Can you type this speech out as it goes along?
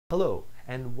Hello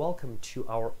and welcome to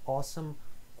our awesome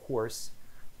course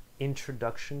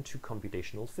Introduction to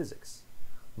Computational Physics.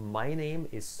 My name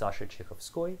is Sasha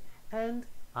Chekhovskoy and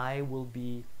I will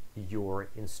be your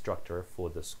instructor for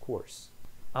this course.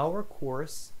 Our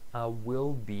course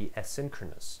will be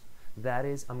asynchronous. That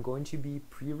is, I'm going to be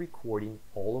pre-recording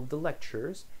all of the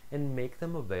lectures and make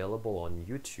them available on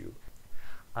YouTube.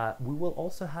 We will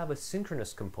also have a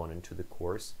synchronous component to the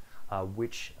course,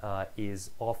 which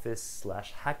is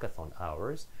office/hackathon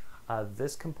hours.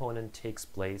 This component takes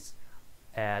place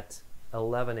at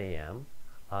 11 a.m.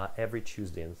 Every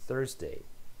Tuesday and Thursday,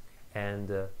 and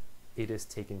it is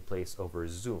taking place over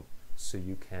Zoom, so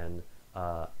you can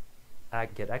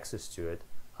get access to it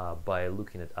by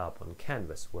looking it up on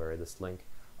Canvas, where this link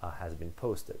has been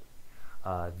posted.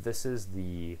 This is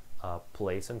the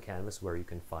place on Canvas where you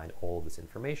can find all this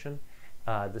information.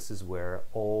 This is where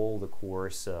all the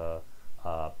course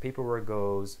paperwork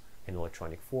goes in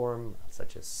electronic form,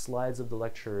 such as slides of the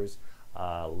lectures,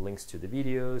 links to the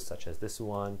videos, such as this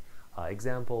one,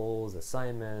 examples,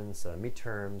 assignments,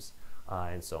 midterms,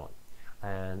 and so on.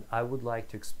 And I would like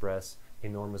to express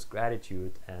enormous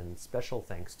gratitude and special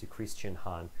thanks to Christian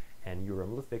Hahn and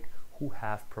Yoram Lithik, who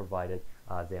have provided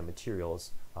their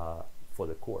materials for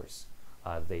the course.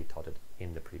 They taught it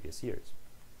in the previous years.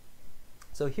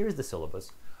 So here's the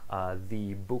syllabus.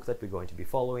 The book that we're going to be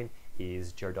following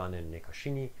is Giordano and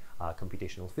Nekashini,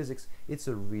 Computational Physics. It's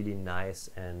a really nice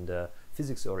and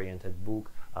physics-oriented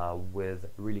book with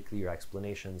really clear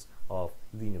explanations of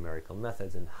the numerical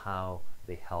methods and how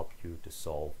they help you to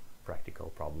solve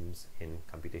practical problems in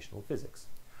computational physics.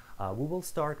 We will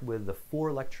start with the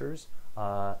 4 lectures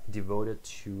devoted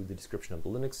to the description of the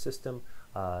Linux system,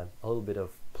 a little bit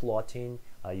of plotting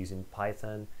using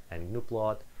Python and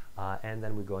GNU-plot, and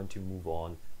then we're going to move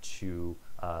on to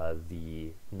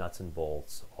the nuts and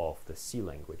bolts of the C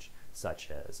language, such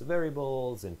as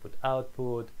variables,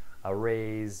 input-output,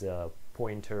 arrays,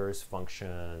 pointers,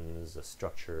 functions,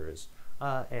 structures,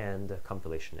 and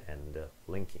compilation and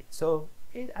linking. So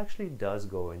it actually does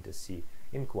go into C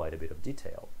in quite a bit of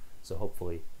detail. So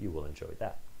hopefully you will enjoy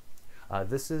that.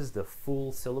 This is the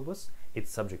full syllabus. It's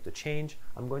subject to change.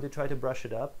 I'm going to try to brush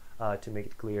it up to make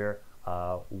it clear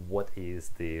what is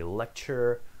the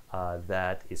lecture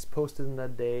that is posted in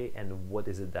that day and what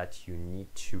is it that you need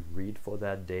to read for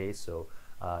that day. So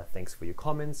thanks for your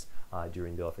comments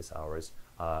during the office hours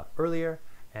earlier,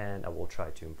 and I will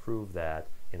try to improve that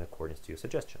in accordance to your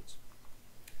suggestions.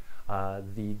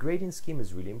 The grading scheme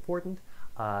is really important.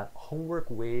 Homework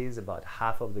weighs about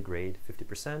half of the grade,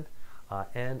 50%,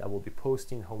 and I will be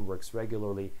posting homeworks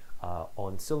regularly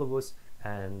on Syllabus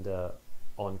and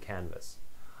on Canvas.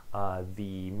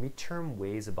 The midterm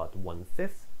weighs about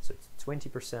 1/5, so it's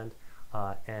 20%,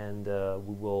 and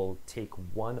we will take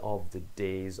one of the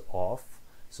days off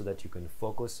so that you can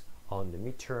focus on the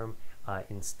midterm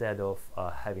instead of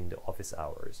having the office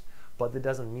hours. But that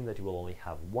doesn't mean that you will only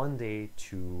have one day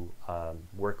to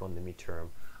work on the midterm.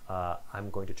 I'm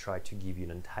going to try to give you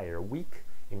an entire week,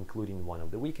 including one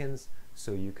of the weekends,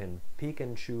 so you can pick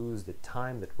and choose the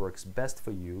time that works best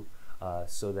for you,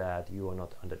 so that you are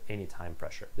not under any time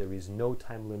pressure. There is no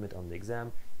time limit on the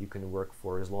exam. You can work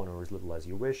for as long or as little as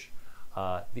you wish.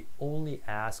 The only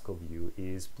ask of you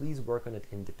is please work on it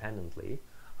independently.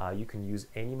 You can use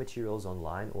any materials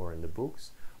online or in the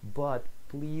books, but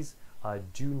please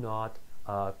do not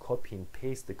copy and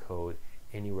paste the code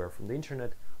anywhere from the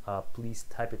internet. Please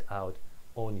type it out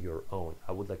on your own.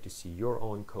 I would like to see your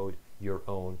own code, your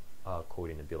own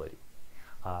coding ability.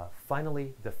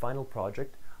 Finally, the final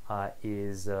project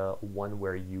is one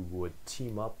where you would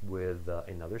team up with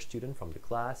another student from the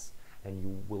class, and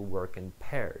you will work in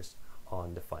pairs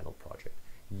on the final project.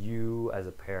 You as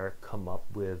a pair come up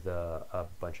with a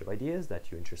bunch of ideas that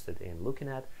you're interested in looking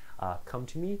at, come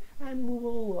to me, and we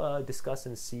will discuss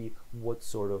and see what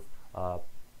sort of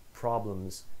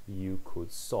problems you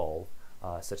could solve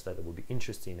such that it will be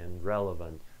interesting and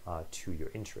relevant to your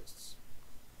interests.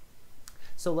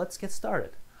 So let's get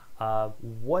started.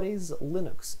 What is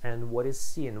Linux and what is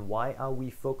C, and why are we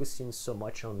focusing so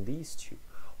much on these two?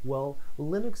 Well,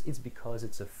 Linux is because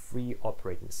it's a free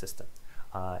operating system.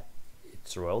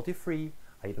 It's royalty free,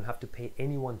 you don't have to pay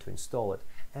anyone to install it,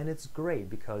 and it's great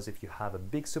because if you have a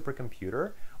big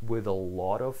supercomputer with a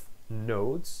lot of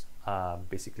nodes,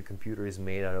 basically computer is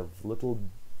made out of little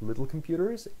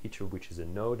computers, each of which is a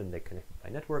node and they're connected by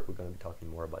network. We're going to be talking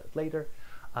more about it later.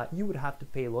 you would have to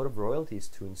pay a lot of royalties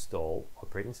to install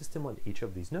operating system on each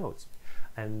of these nodes.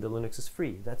 And the Linux is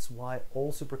free. That's why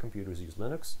all supercomputers use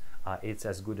Linux. It's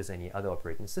as good as any other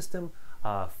operating system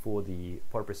for the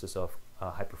purposes of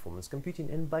high-performance computing,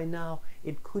 and by now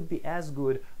it could be as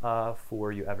good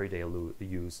for your everyday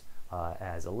use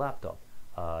as a laptop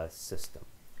system.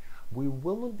 We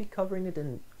will not be covering it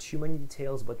in too many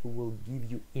details, but we will give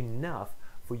you enough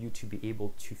for you to be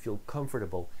able to feel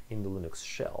comfortable in the Linux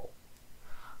shell.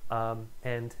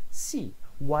 And C,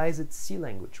 why is it C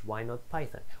language? Why not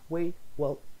Python?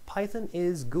 Well, Python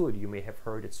is good. You may have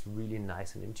heard it's really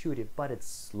nice and intuitive, but it's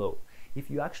slow. If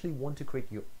you actually want to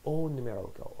create your own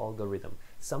numerical algorithm,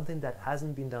 something that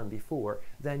hasn't been done before,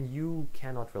 then you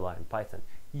cannot rely on Python.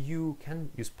 You can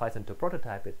use Python to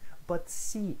prototype it, but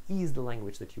C is the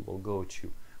language that you will go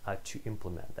to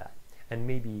implement that, and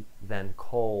maybe then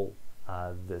call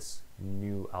this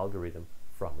new algorithm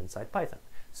from inside Python.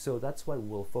 So that's why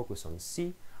we'll focus on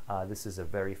C. This is a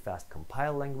very fast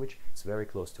compile language. It's very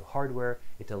close to hardware.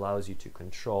 It allows you to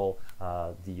control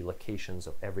the locations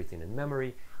of everything in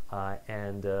memory,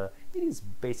 and it is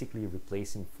basically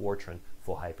replacing Fortran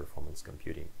for high-performance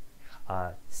computing.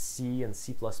 C and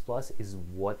C++ is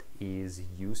what is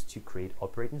used to create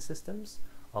operating systems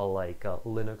like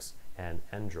Linux and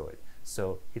Android.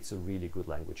 So it's a really good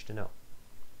language to know.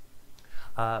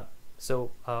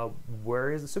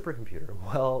 Where is the supercomputer?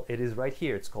 Well, it is right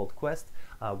here. It's called Quest.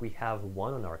 We have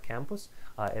one on our campus.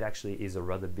 It actually is a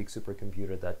rather big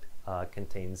supercomputer that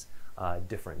contains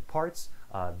different parts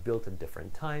built at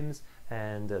different times,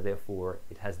 and therefore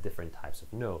it has different types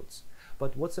of nodes.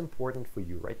 But what's important for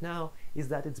you right now is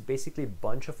that it's basically a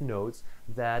bunch of nodes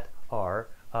that are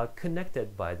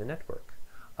connected by the network.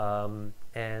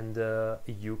 And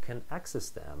you can access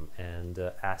them and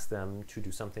ask them to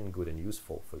do something good and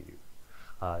useful for you.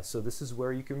 So this is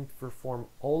where you can perform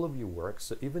all of your work.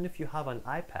 So even if you have an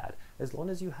iPad, as long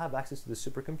as you have access to the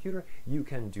supercomputer, you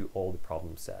can do all the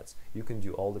problem sets. You can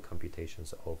do all the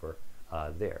computations over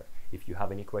there. If you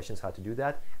have any questions how to do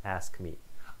that, ask me.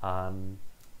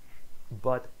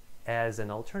 But as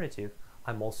an alternative,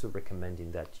 I'm also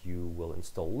recommending that you will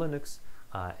install Linux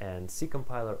and C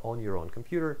compiler on your own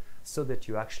computer so that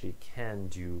you actually can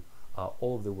do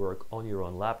all of the work on your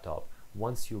own laptop.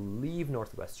 Once you leave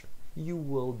Northwestern, you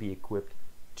will be equipped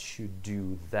to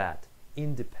do that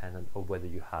independent of whether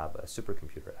you have a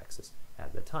supercomputer access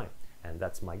at the time. And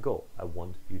that's my goal. I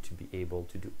want you to be able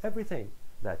to do everything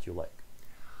that you like.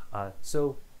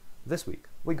 So this week,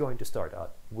 we're going to start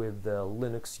out with the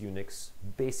Linux, Unix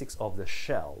basics of the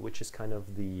shell, which is kind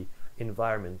of the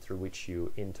environment through which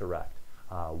you interact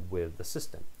with the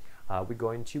system. We're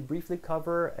going to briefly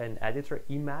cover an editor,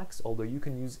 Emacs, although you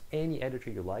can use any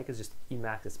editor you like. It's just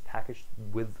Emacs is packaged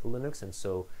with Linux, and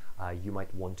so you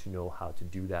might want to know how to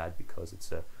do that because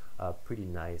it's a pretty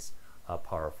nice,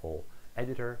 powerful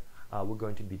editor. We're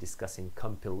going to be discussing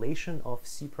compilation of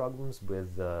C programs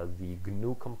with the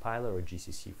GNU compiler, or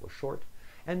GCC for short.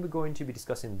 And we're going to be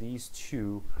discussing these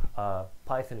two,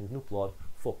 Python and GNUplot,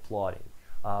 for plotting.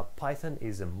 Python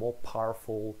is a more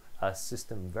powerful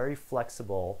system, very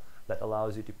flexible, that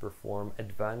allows you to perform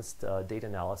advanced data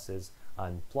analysis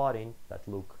and plotting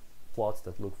plots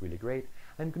that look really great.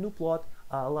 And GNUplot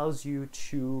allows you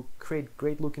to create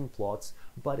great looking plots,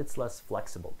 but it's less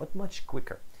flexible, but much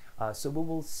quicker. So we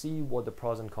will see what the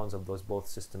pros and cons of those both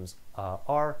systems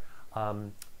are.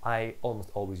 I almost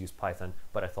always use Python,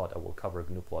 but I thought I will cover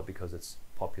GNUplot because it's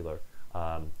popular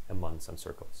among some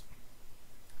circles.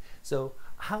 So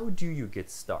how do you get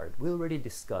started? We already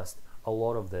discussed a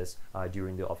lot of this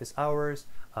during the office hours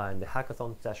and the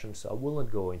hackathon session, so I will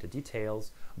not go into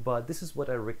details, but this is what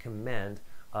I recommend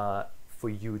for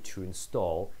you to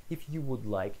install if you would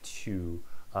like to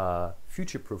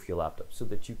future-proof your laptop so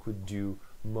that you could do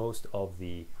most of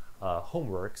the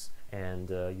homeworks and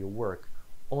your work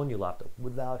on your laptop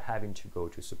without having to go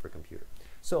to a supercomputer.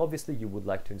 So obviously you would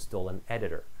like to install an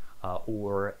editor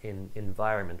or an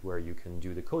environment where you can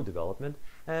do the code development,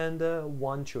 and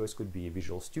one choice could be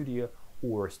Visual Studio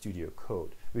or Studio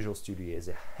Code. Visual Studio is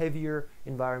a heavier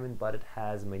environment, but it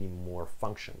has many more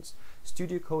functions.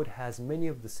 Studio Code has many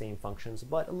of the same functions,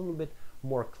 but a little bit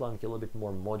more clunky, a little bit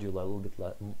more modular, a little bit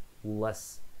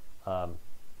less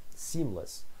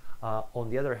seamless.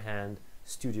 On the other hand,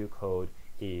 Studio Code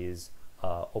is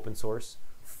open source,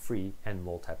 free, and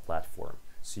multi-platform.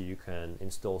 So you can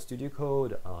install Studio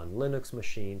Code on Linux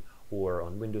machine or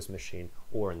on Windows machine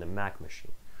or on the Mac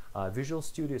machine. Visual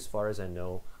Studio, as far as I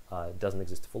know, doesn't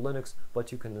exist for Linux,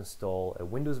 but you can install a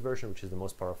Windows version, which is the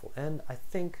most powerful, and I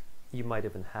think you might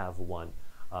even have one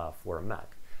for a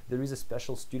Mac. There is a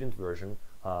special student version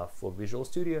for Visual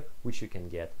Studio, which you can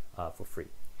get for free.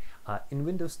 In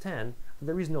Windows 10,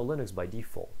 there is no Linux by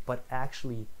default, but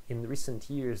actually in recent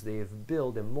years they have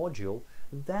built a module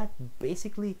that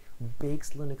basically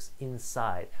bakes Linux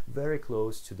inside, very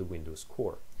close to the Windows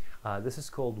core. This is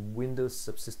called Windows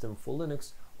Subsystem for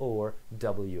Linux, or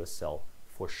WSL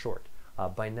for short.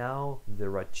 By now,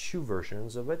 there are two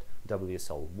versions of it,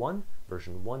 WSL 1,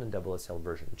 version 1, and WSL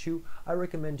version 2. I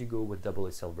recommend you go with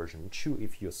WSL version 2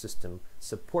 if your system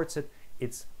supports it.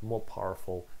 It's more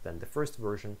powerful than the first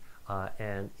version,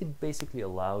 and it basically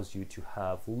allows you to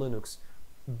have Linux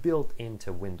built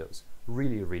into Windows.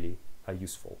 Really, really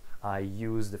useful. I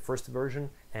use the first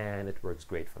version, and it works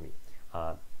great for me.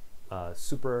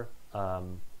 Super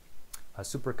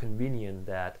convenient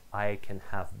that I can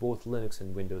have both Linux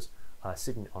and Windows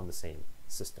sitting on the same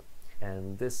system,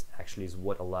 and this actually is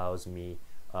what allows me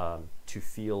to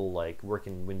feel like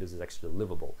working in Windows is actually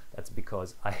livable. That's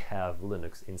because I have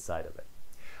Linux inside of it.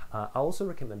 I also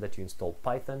recommend that you install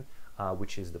Python,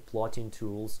 which is the plotting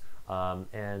tools,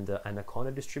 and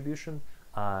Anaconda distribution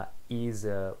is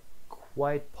a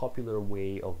quite popular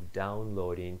way of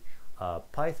downloading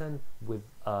Python with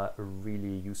a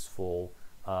really useful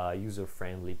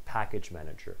user-friendly package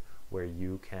manager, where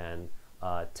you can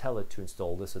tell it to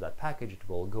install this or that package. It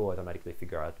will go automatically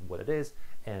figure out what it is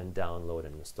and download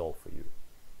and install for you.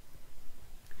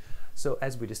 So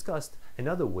as we discussed,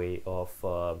 another way of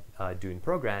doing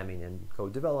programming and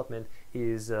code development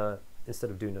is instead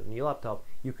of doing it on your laptop,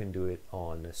 you can do it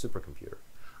on a supercomputer.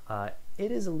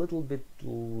 It is a little bit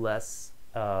less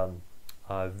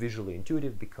visually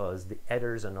intuitive because the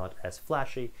headers are not as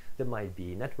flashy. There might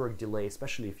be network delay,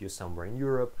 especially if you're somewhere in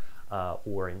Europe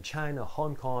or in China,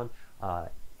 Hong Kong,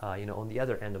 you know, on the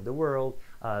other end of the world.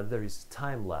 There is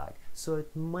time lag, so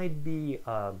it might be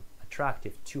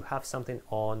attractive to have something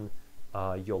on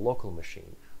your local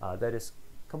machine that is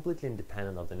completely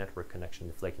independent of the network connection,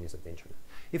 the flakiness of the internet.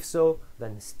 If so,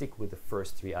 then stick with the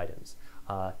first three items.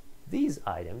 These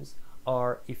items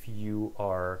are if you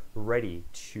are ready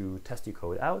to test your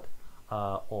code out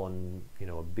on, you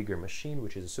know, a bigger machine,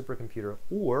 which is a supercomputer,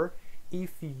 or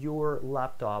if your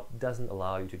laptop doesn't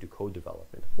allow you to do code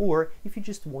development, or if you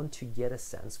just want to get a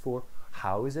sense for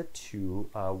how is it to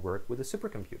work with a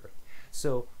supercomputer.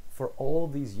 So for all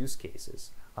these use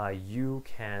cases, you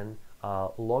can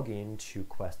log in to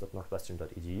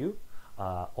quest.northwestern.edu.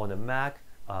 On a Mac,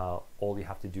 all you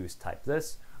have to do is type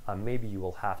this. Maybe you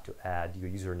will have to add your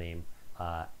username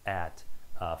at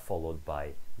followed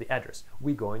by the address.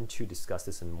 We're going to discuss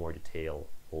this in more detail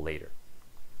later.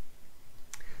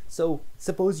 So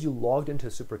suppose you logged into a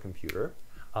supercomputer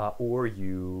or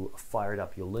you fired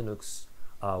up your Linux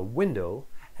window,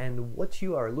 and what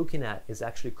you are looking at is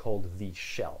actually called the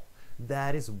shell.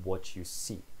 That is what you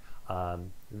see.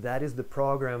 That is the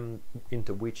program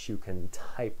into which you can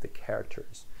type the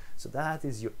characters. So that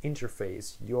is your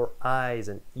interface, your eyes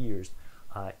and ears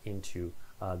into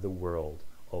the world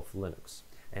of Linux.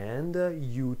 And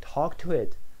you talk to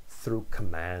it through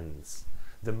commands.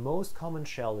 The most common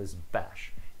shell is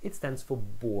bash. It stands for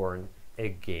Born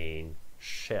Again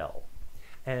Shell.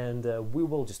 And we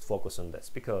will just focus on this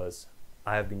because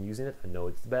I have been using it. I know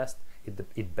it's best,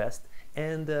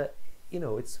 and you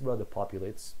know, it's rather popular.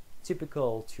 It's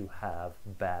typical to have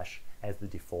bash as the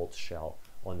default shell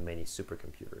on many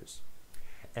supercomputers.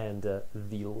 And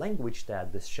the language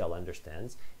that this shell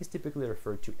understands is typically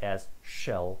referred to as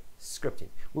shell scripting.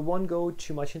 We won't go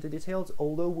too much into details,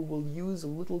 although we will use a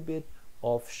little bit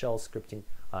of shell scripting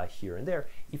here and there.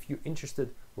 If you're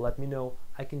interested, let me know.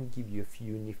 I can give you a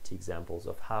few nifty examples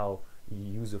of how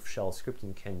use of shell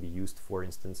scripting can be used, for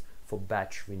instance, for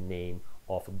batch rename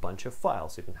of a bunch of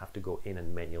files. You don't have to go in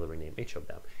and manually rename each of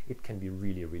them. It can be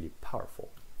really, really powerful.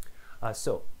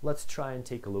 So let's try and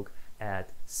take a look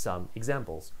at some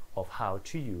examples of how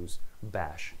to use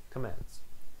bash commands.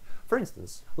 For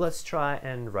instance, let's try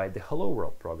and write the hello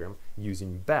world program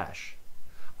using bash.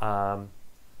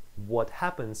 What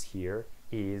happens here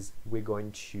is we're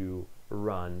going to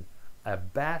run a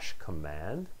bash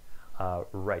command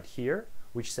right here,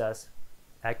 which says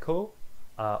echo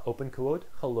open quote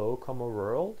hello comma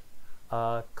world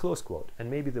close quote,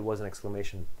 and maybe there was an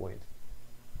exclamation point.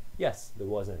 Yes, there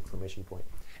was an exclamation point.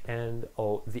 And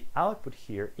the output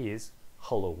here is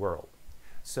hello world.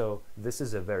 So this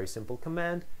is a very simple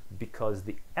command because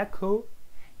the echo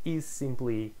is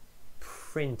simply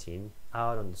printing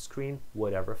out on the screen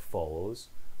whatever follows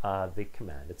the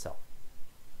command itself.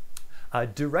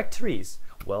 Directories,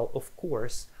 well, of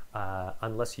course,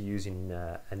 unless you're using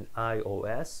an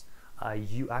iOS,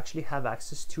 you actually have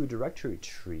access to a directory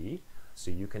tree. So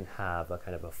you can have a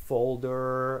kind of a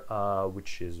folder,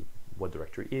 which is what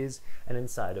directory is, and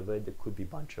inside of it there could be a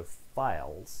bunch of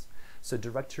files. So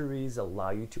directories allow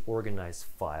you to organize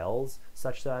files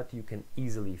such that you can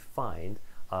easily find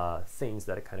things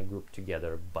that are kind of grouped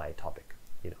together by topic,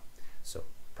 So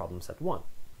problem set 1,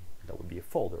 that would be a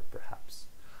folder perhaps.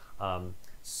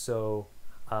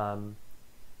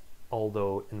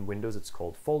 Although in Windows it's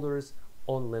called folders,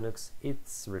 on Linux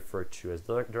it's referred to as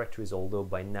directories, although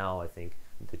by now I think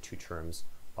the two terms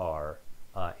are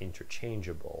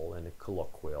interchangeable in a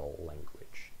colloquial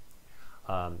language.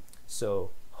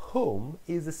 So home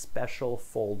is a special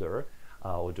folder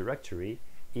or directory.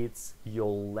 It's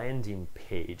your landing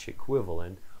page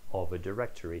equivalent of a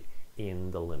directory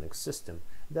in the Linux system.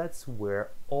 That's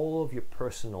where all of your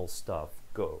personal stuff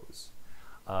goes.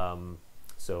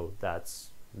 So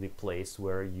that's the place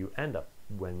where you end up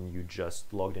when you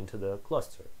just logged into the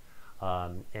cluster.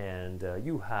 And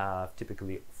you have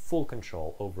typically full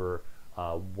control over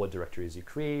what directories you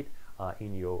create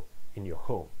in your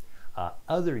home.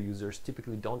 Other users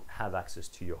typically don't have access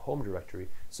to your home directory,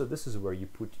 so this is where you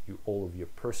put all of your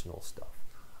personal stuff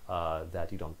that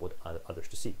you don't want others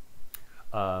to see.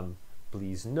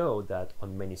 Please know that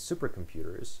on many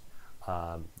supercomputers,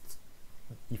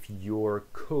 if your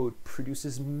code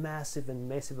produces massive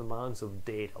amounts of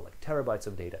data, like terabytes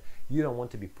of data, you don't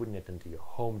want to be putting it into your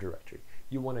home directory.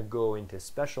 You want to go into a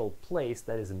special place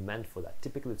that is meant for that.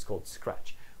 Typically it's called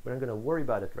Scratch. We're not going to worry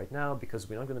about it right now because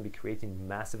we're not going to be creating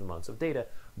massive amounts of data,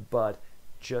 but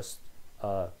just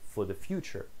for the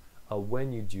future,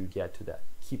 when you do get to that,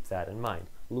 keep that in mind.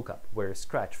 Look up where is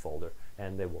Scratch folder,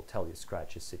 and they will tell you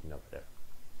Scratch is sitting over there.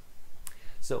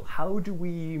 So how do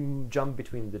we jump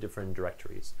between the different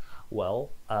directories?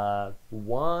 Well,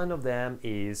 one of them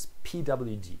is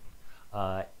PWD.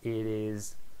 It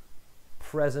is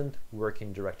present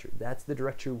working directory. That's the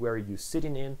directory where you're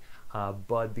sitting in,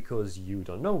 but because you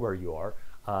don't know where you are,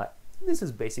 this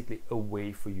is basically a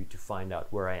way for you to find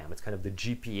out where I am. It's kind of the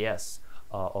GPS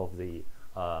of the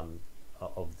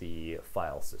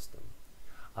file system.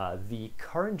 The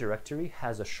current directory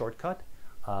has a shortcut.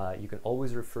 You can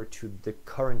always refer to the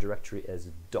current directory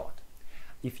as dot.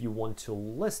 If you want to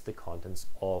list the contents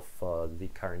of the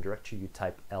current directory, you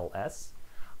type ls.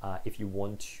 If you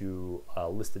want to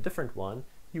list a different one,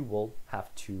 you will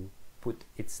have to put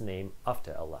its name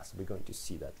after ls. We're going to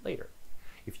see that later.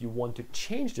 If you want to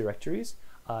change directories,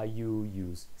 you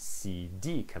use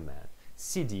cd command.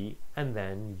 cd, and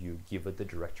then you give it the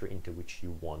directory into which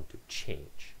you want to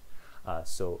change.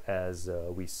 So as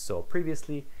we saw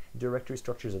previously, directory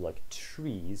structures are like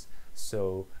trees,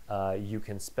 so you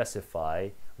can specify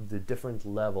the different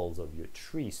levels of your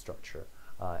tree structure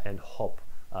and hop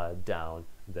down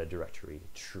the directory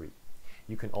tree.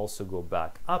 You can also go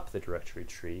back up the directory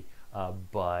tree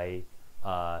by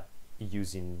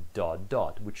using ...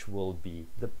 which will be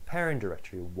the parent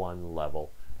directory one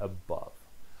level above.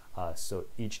 So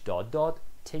each ...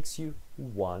 takes you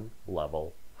one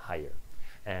level higher.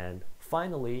 And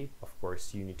finally, of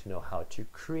course, you need to know how to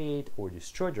create or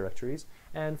destroy directories,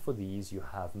 and for these you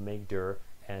have makedir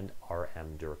and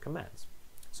rmdir commands.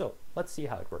 So let's see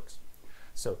how it works.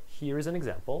 So here is an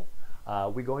example.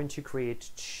 We're going to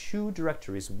create two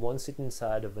directories, one sitting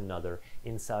inside of another,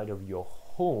 inside of your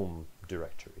home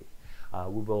directory.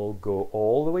 We will go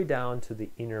all the way down to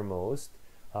the innermost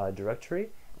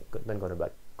directory, then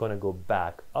gonna go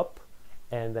back up,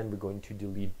 and then we're going to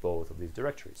delete both of these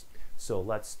directories. So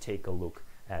let's take a look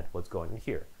at what's going on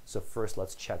here. So first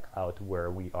let's check out where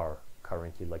we are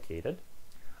currently located.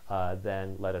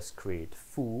 Then let us create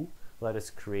foo. Let us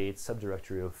create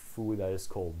subdirectory of foo that is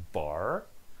called bar.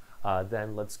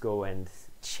 Then let's go and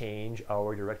change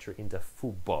our directory into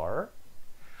foo bar.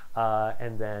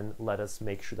 And then let us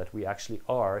make sure that we actually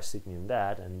are sitting in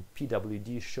that, and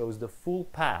pwd shows the full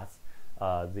path,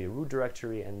 the root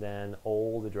directory, and then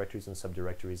all the directories and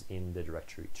subdirectories in the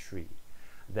directory tree.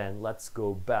 Then let's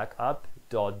go back up. ...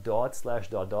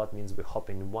 /... means we're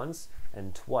hopping once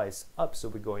and twice up, so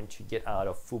we're going to get out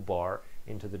of foo bar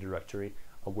into the directory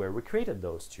where we created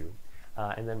those two.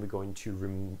 And then we're going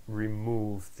to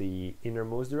remove the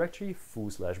innermost directory,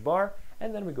 foo/bar,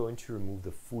 and then we're going to remove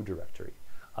the foo directory.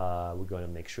 We're going to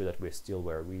make sure that we're still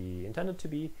where we intended to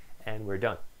be, and we're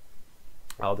done.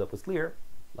 I hope that was clear.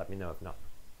 Let me know if not.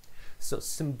 So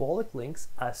symbolic links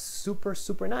are super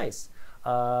nice.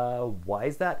 Why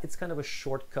is that? It's kind of a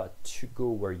shortcut to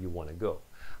go where you want to go.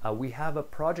 We have a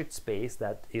project space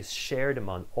that is shared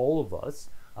among all of us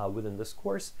within this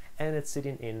course, and it's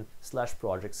sitting in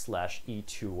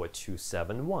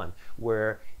 /project/E20271,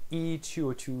 where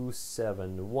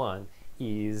E20271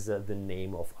 is the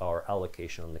name of our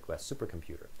allocation on the Quest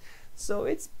supercomputer. So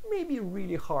it's maybe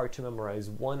really hard to memorize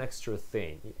one extra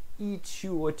thing,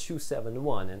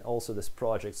 E20271, and also this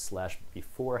project slash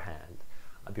beforehand,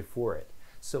 before it.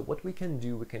 So what we can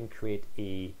do, we can create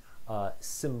a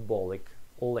symbolic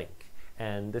link,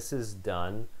 and this is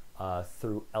done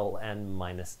through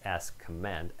ln-s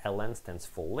command. ln stands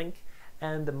for link,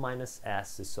 and the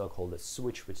 -s is so-called a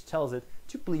switch, which tells it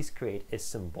to please create a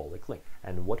symbolic link.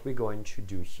 And what we're going to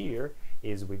do here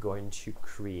is we're going to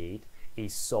create a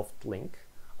soft link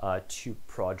to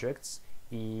projects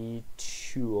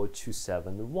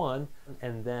E20271,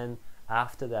 and then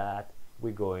after that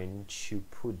we're going to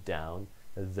put down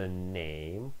the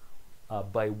name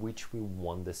by which we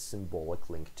want the symbolic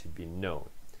link to be known.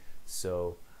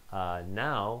 So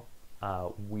now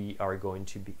we are going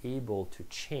to be able to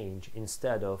change,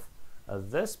 instead of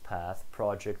this path,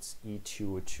 projects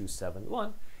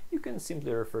E20271, you can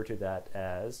simply refer to that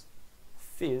as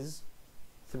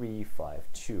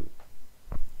PHYS-352.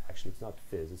 Actually, it's not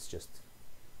Phys, it's just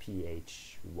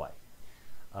PHY.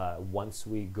 Once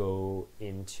we go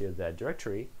into that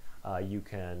directory, you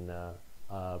can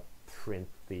print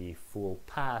the full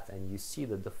path, and you see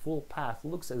that the full path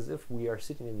looks as if we are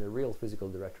sitting in the real physical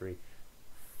directory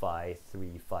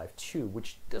PHYS-352,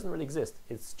 which doesn't really exist.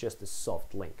 It's just a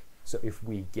soft link. So if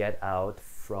we get out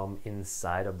from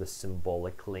inside of the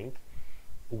symbolic link,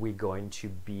 we're going to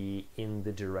be in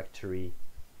the directory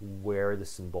where the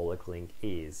symbolic link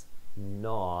is,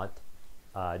 not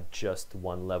just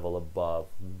one level above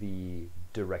the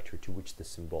directory to which the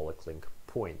symbolic link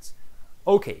points.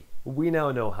 Okay, we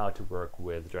now know how to work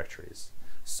with directories.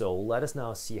 So let us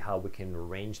now see how we can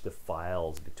arrange the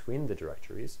files between the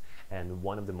directories. And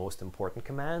one of the most important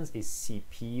commands is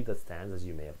cp, that stands, as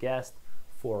you may have guessed,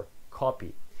 for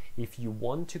copy. If you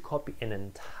want to copy an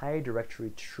entire directory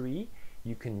tree,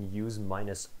 you can use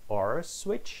 -r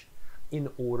switch in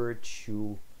order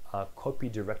to copy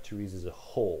directories as a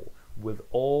whole with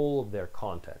all of their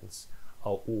contents,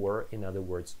 or in other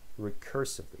words,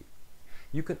 recursively.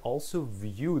 You can also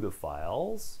view the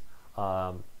files,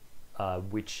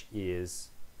 which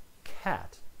is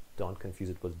cat. Don't confuse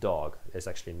it with dog. There's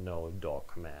actually no dog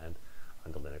command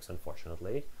under Linux,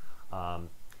 unfortunately.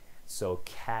 So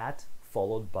cat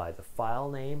followed by the file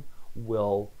name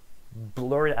will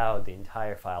blur out the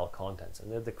entire file contents.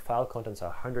 And if the file contents are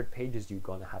 100 pages, you're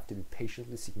going to have to be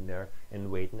patiently sitting there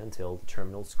and waiting until the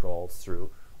terminal scrolls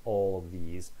through all of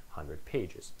these 100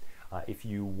 pages. If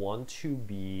you want to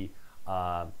be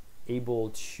able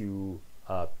to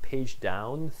page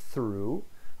down through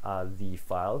the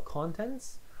file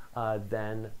contents,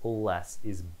 then less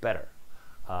is better.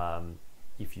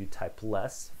 If you type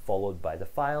less followed by the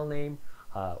file name,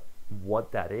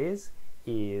 what that is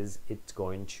it's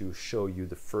going to show you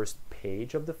the first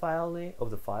page of the file name, of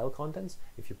the file contents.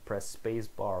 If you press space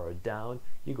bar or down,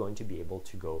 you're going to be able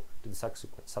to go to the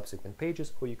subsequent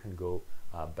pages, or you can go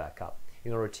back up.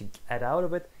 In order to get out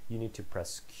of it, you need to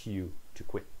press Q to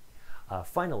quit.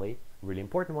 Finally, really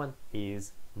important one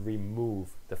is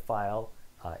remove the file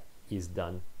is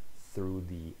done through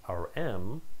the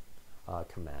rm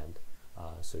command.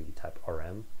 So you type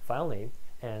rm file name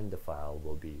and the file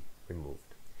will be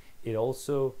removed. It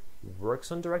also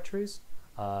works on directories,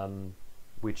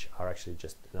 which are actually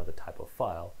just another type of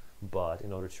file, but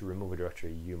in order to remove a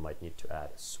directory, you might need to add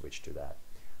a switch to that,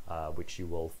 which you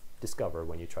will discover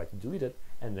when you try to delete it,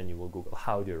 and then you will Google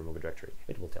how do you remove a directory.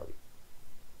 It will tell you.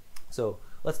 So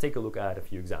let's take a look at a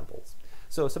few examples.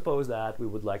 So suppose that we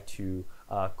would like to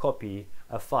copy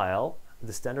a file,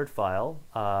 the standard file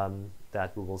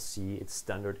that we will see. It's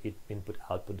standard input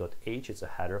output.h. It's a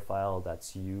header file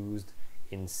that's used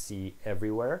in C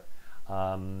everywhere,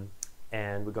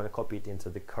 and we're going to copy it into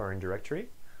the current directory.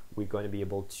 We're going to be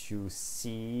able to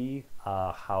see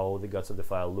how the guts of the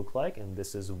file look like, and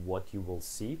this is what you will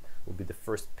see. It will be the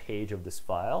first page of this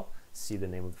file. See, the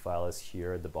name of the file is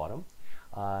here at the bottom,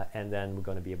 and then we're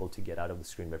going to be able to get out of the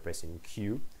screen by pressing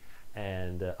Q,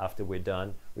 and after we're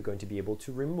done, we're going to be able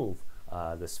to remove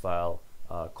this file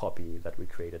copy that we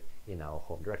created in our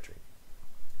home directory.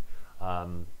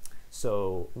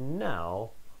 So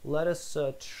now let us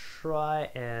try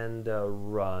and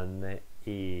run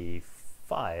a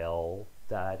file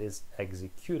that is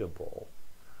executable.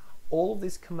 All of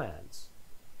these commands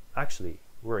actually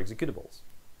were executables,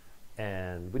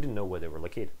 and we didn't know where they were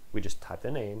located. We just typed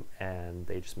the name and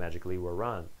they just magically were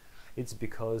run. It's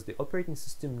because the operating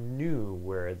system knew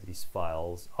where these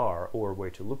files are or where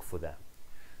to look for them.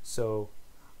 So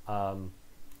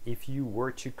if you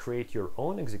were to create your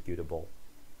own executable,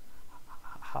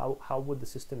 how would the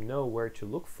system know where to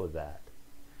look for that?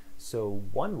 So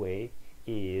one way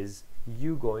is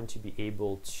you're going to be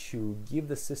able to give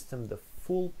the system the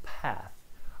full path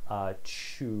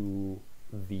to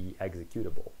the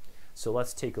executable. So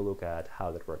let's take a look at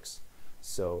how that works.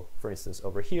 So for instance,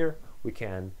 over here, we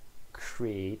can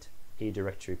create a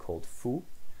directory called foo.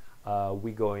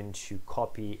 We're going to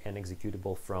copy an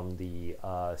executable from the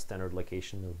standard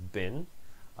location of bin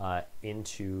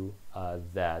into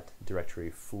that directory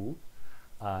foo.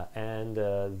 And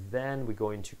then we're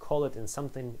going to call it in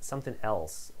something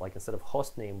else. Like instead of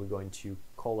hostname, we're going to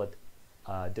call it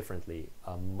differently,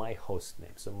 my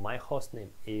hostname. So my hostname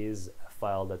is a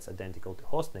file that's identical to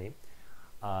hostname,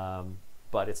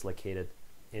 but it's located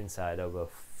inside of a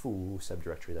foo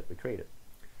subdirectory that we created.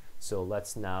 So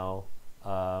let's now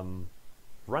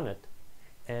run it.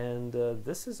 And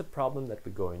this is a problem that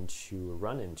we're going to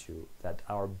run into, that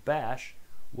our bash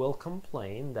will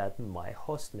complain that my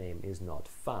hostname is not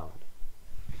found.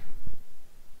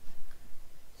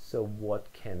 So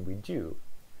what can we do?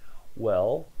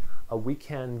 Well, we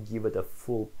can give it a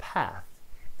full path,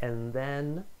 and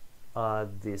then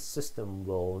the system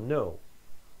will know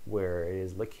where it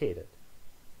is located,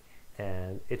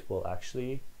 and it will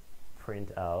actually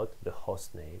print out the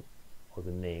host name or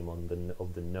the name of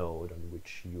the node on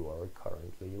which you are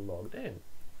currently logged in.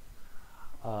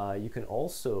 You can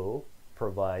also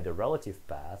provide a relative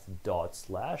path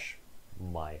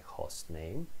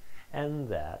 /my_hostname, and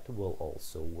that will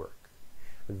also work.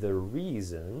 The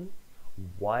reason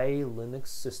why Linux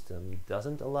system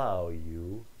doesn't allow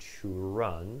you to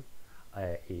run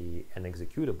an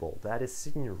executable that is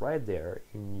sitting right there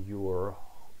in your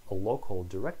local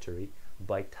directory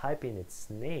by typing its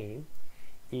name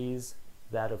is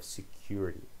that of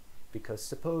security. Because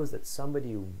suppose that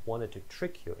somebody wanted to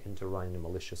trick you into running a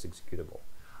malicious executable,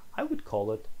 I would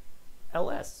call it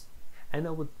ls, and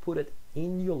I would put it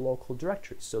in your local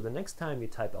directory. So the next time you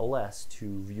type ls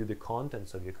to view the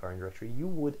contents of your current directory, you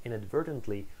would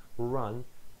inadvertently run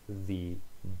the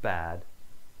bad,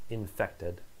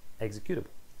 infected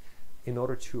executable. In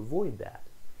order to avoid that,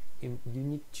 you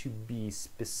need to be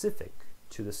specific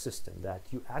to the system that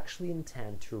you actually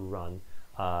intend to run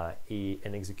an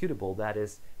executable that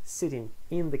is sitting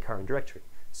in the current directory.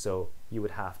 So you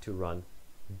would have to run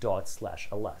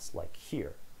 /ls, like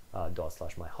here,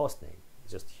 /my_hostname.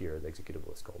 Just here the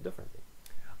executable is called differently.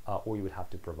 Or you would have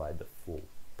to provide the full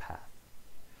path.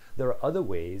 There are other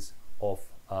ways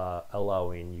of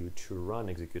allowing you to run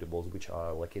executables which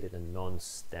are located in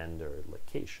non-standard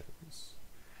locations.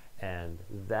 And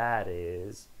that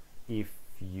is if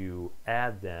you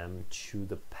add them to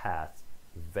the path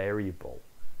variable,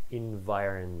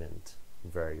 environment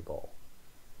variable.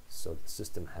 So the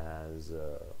system has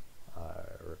a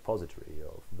repository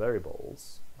of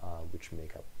variables which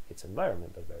make up its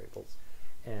environment of variables,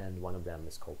 and one of them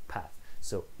is called path.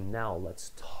 So now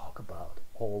let's talk about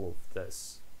all of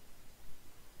this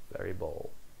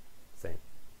variable thing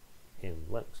in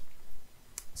Linux.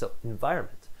 So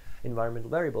environmental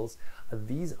variables,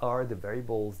 these are the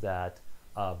variables that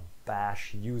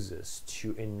bash uses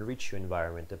to enrich your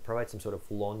environment, to provide some sort of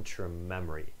long-term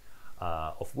memory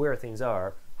of where things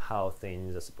are, how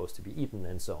things are supposed to be eaten,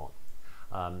 and so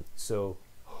on. So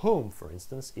home, for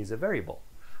instance, is a variable,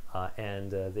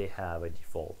 and they have a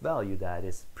default value that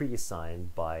is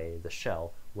pre-assigned by the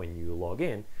shell when you log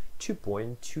in to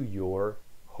point to your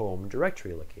home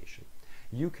directory location.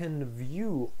 You can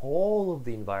view all of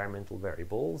the environmental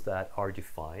variables that are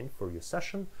defined for your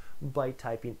session by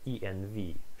typing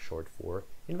env, short for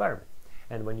environment.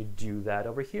 And when you do that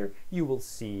over here, you will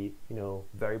see,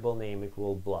 variable name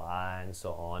equal blah and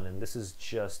so on. And this is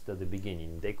just the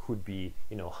beginning. They could be,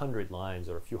 100 lines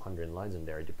or a few hundred lines in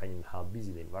there, depending on how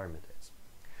busy the environment is.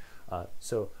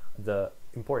 So the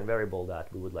important variable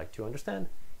that we would like to understand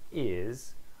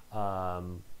is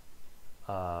home.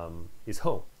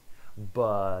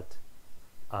 But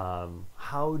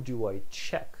how do I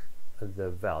check the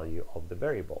value of the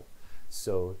variable?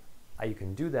 So you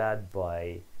can do that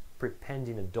by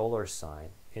prepending a $sign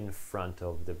in front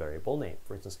of the variable name.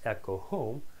 For instance, echo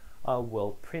home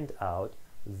will print out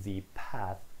the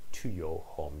path to your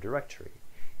home directory.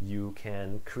 You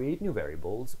can create new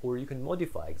variables, or you can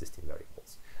modify existing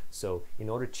variables. So in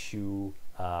order to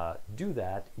do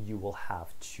that, you will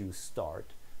have to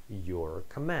start your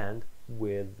command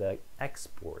with the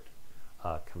export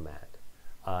command.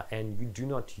 And you do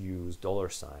not use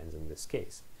 $signs in this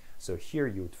case. So here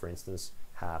you would, for instance,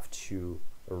 have to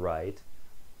write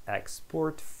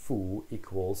export foo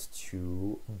equals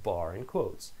to bar in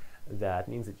quotes. That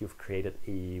means that you've created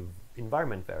a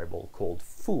environment variable called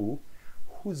foo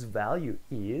whose value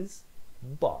is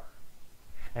bar.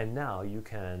 And now you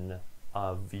can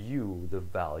view the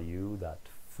value that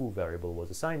foo variable was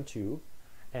assigned to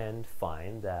and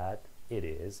find that it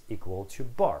is equal to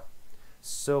bar.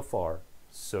 So far,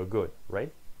 so good,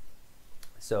 right?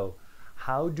 So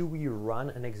how do we run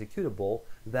an executable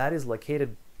that is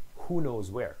located who knows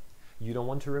where? You don't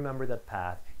want to remember that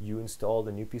path. You installed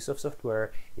a new piece of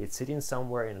software, it's sitting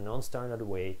somewhere in a non-standard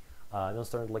way,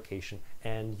 non-standard location,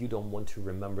 and you don't want to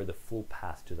remember the full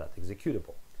path to that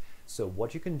executable. So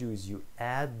what you can do is you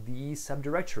add the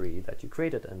subdirectory that you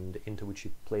created and into which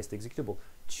you placed the executable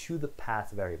to the path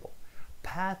variable.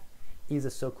 Path is a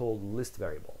so-called list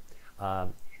variable.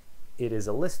 It is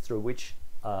a list through which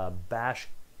bash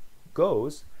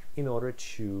goes in order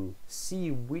to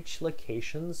see which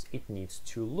locations it needs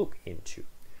to look into.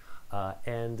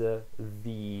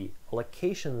 The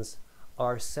locations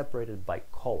are separated by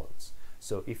colons.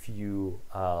 So if you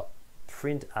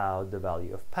print out the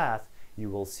value of path, you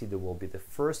will see there will be the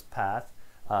first path,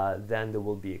 then there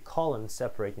will be a colon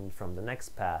separating from the next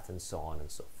path, and so on and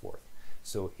so forth.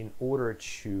 So in order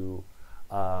to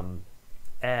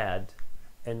add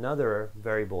another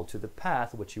variable to the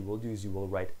path, what you will do is you will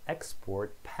write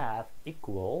export path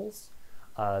equals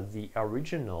the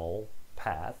original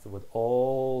path with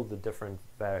all the different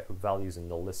values in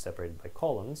the list separated by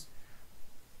colons,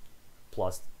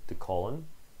 plus the colon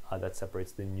that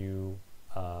separates the new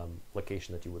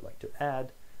location that you would like to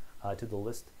add to the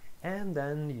list, and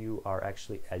then you are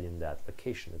actually adding that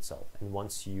location itself. And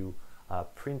once you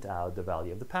print out the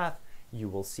value of the path, you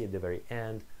will see at the very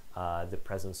end the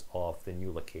presence of the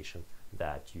new location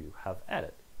that you have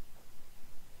added.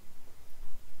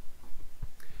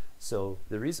 So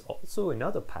there is also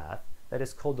another path that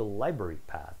is called the library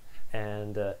path,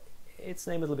 and its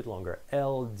name is a little bit longer,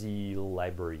 LD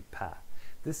library path.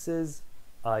 This is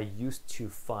used to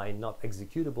find not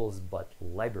executables but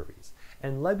libraries.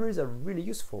 And libraries are really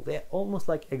useful. They're almost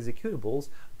like executables,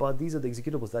 but these are the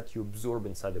executables that you absorb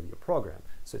inside of your program.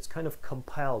 So it's kind of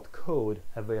compiled code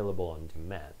available on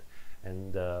demand.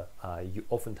 And you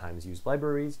oftentimes use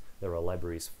libraries. There are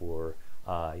libraries for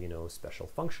special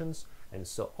functions and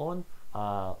so on.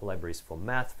 Libraries for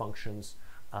math functions,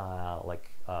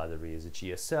 there is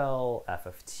GSL,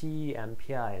 FFT,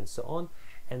 MPI, and so on.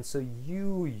 And so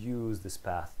you use this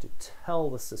path to tell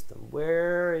the system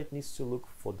where it needs to look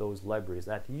for those libraries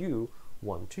that you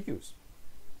want to use.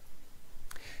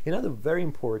 Another very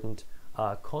important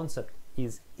concept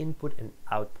is input and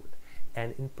output.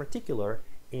 And in particular,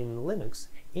 in Linux,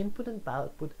 input and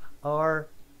output are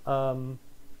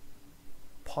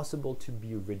possible to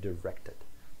be redirected.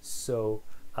 So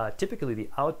typically the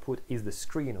output is the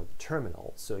screen or the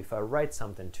terminal. So if I write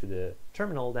something to the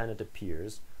terminal, then it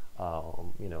appears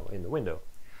in the window.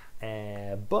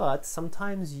 But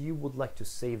sometimes you would like to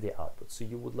save the output. So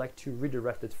you would like to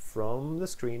redirect it from the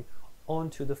screen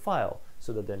onto the file,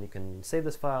 so that then you can save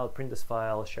this file, print this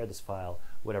file, share this file,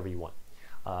 whatever you want.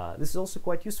 This is also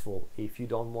quite useful if you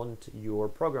don't want your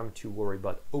program to worry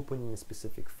about opening a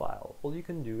specific file. All you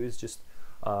can do is just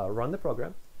run the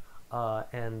program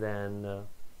and then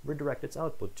redirect its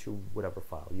output to whatever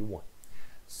file you want.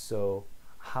 So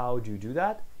how do you do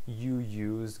that? You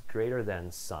use greater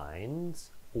than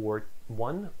signs, or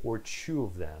one or two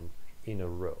of them in a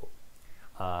row.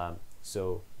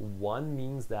 So one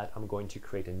means that I'm going to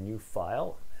create a new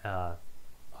file.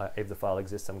 If the file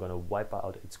exists, I'm going to wipe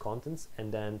out its contents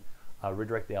and then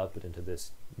redirect the output into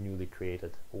this newly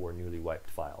created or newly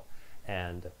wiped file.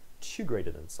 And two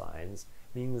greater than signs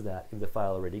means that if the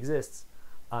file already exists,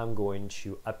 I'm going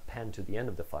to append to the end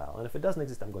of the file. And if it doesn't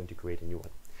exist, I'm going to create a new one.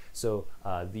 So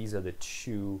these are the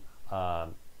two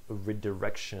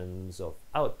redirections of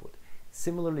output.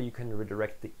 Similarly, you can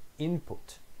redirect the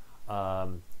input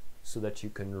so that you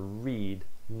can read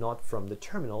not from the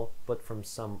terminal, but from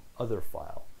some other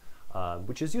file,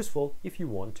 which is useful if you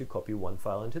want to copy one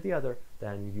file into the other.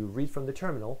 Then you read from the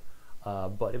terminal,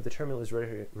 but if the terminal is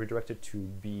redirected to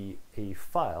be a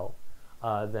file,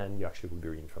 then you actually will be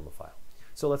reading from a file.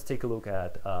 So let's take a look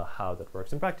at how that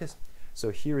works in practice.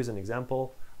 So here is an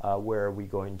example where we're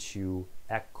going to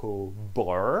echo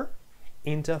bar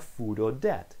into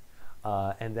food.dat,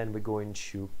 and then we're going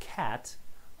to cat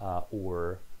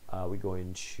we're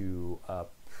going to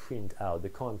print out the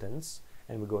contents,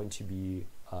 and we're going to be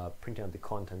printing out the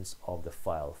contents of the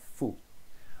file foo.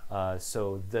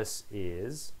 So this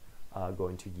is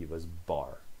going to give us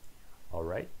bar. All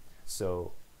right,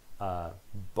 so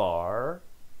bar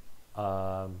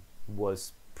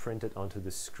was printed onto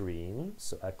the screen,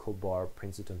 so echo bar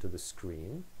prints it onto the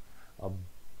screen,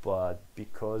 but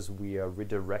because we are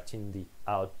redirecting the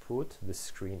output, the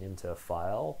screen, into a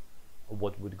file,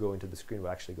 what would go into the screen will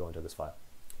actually go into this file.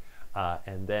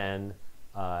 And then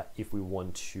if we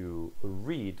want to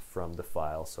read from the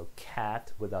file. So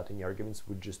cat without any arguments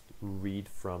would just read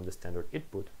from the standard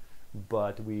input,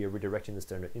 but we are redirecting the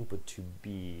standard input to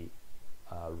be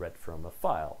read from a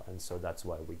file, and so that's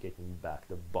why we're getting back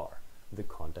the bar, the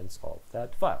contents of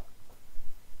that file.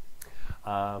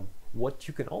 What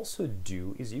you can also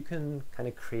do is you can kind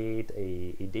of create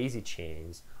a daisy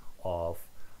chains of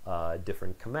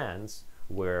different commands,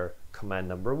 where command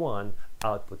number 1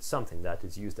 outputs something that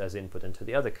is used as input into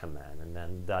the other command, and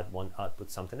then that one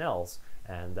outputs something else,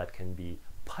 and that can be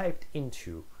piped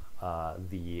into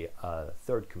the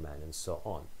third command, and so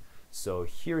on. So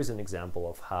here is an example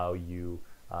of how you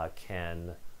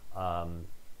can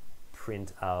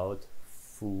print out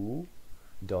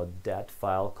foo.dat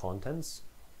file contents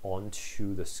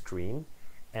onto the screen,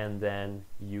 and then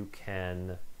you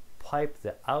can pipe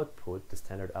the output, the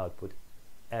standard output,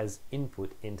 as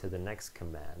input into the next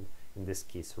command, in this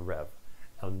case rev.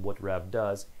 And what rev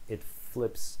does, it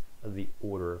flips the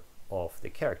order of the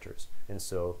characters, and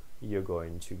so you're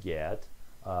going to get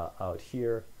out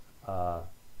here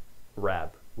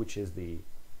rab, which is the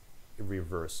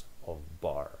reverse of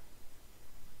bar.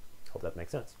 Hope that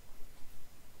makes sense.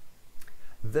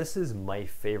 This is my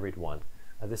favorite one.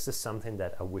 This is something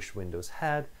that I wish Windows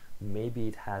had. Maybe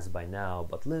it has by now,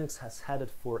 but Linux has had it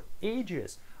for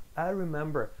ages. I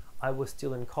remember I was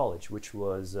still in college, which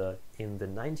was in the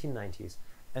 1990s,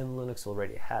 and Linux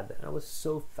already had that, and I was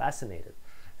so fascinated,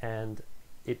 and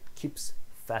it keeps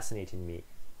fascinating me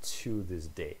to this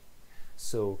day.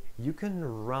 So you can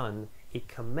run a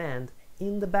command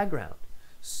in the background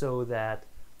so that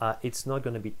it's not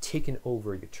going to be taking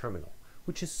over your terminal,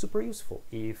 which is super useful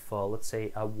if, let's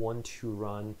say, I want to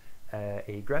run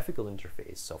a graphical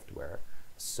interface software.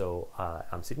 So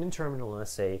I'm sitting in terminal and I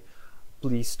say,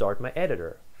 please start my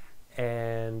editor.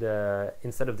 And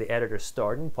instead of the editor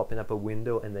starting, popping up a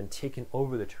window and then taking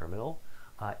over the terminal,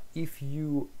 if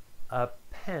you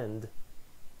append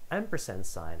ampersand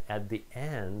sign at the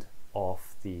end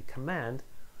of the command,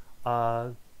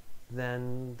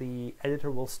 then the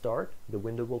editor will start, the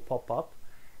window will pop up,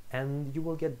 and you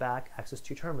will get back access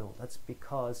to your terminal. That's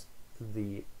because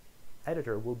the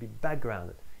editor will be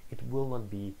backgrounded. It will not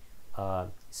be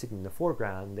sitting in the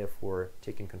foreground, therefore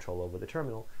taking control over the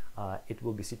terminal. It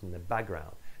will be sitting in the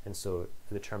background, and so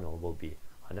the terminal will be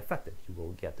unaffected. You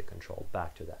will get the control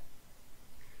back to that.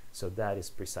 So that is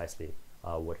precisely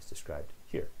what is described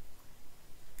here.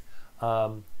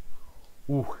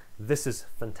 This is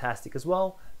fantastic as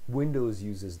well. Windows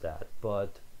uses that,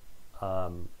 but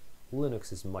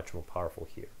Linux is much more powerful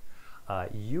here.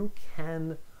 You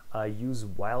can use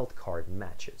wildcard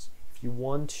matches. If you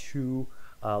want to,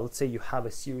 let's say you have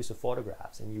a series of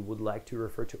photographs and you would like to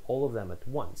refer to all of them at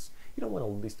once. You don't want to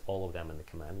list all of them in the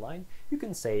command line. You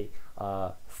can say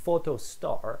photo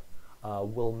star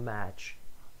will match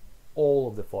all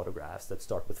of the photographs that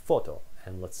start with photo,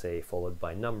 and let's say followed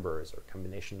by numbers or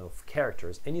combination of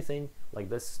characters, anything like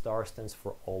this. Star stands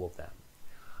for all of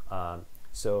them.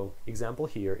 So example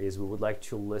here is we would like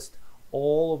to list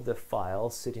all of the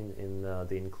files sitting in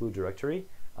the include directory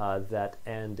that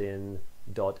end in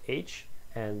 .h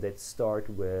and that start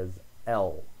with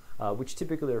L, which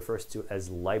typically refers to as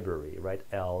library, right?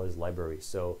 L is library.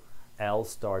 So L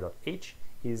star.h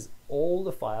is all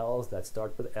the files that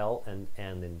start with L and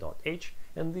end in .h,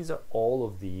 and these are all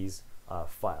of these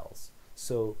files.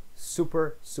 So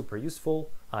super useful.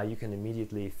 You can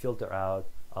immediately filter out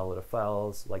a lot of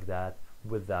files like that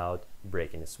without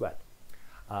breaking a sweat.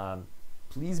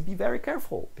 Please be very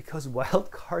careful, because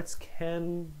wildcards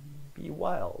can be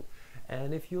wild.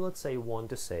 And if you, let's say, want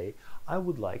to say, I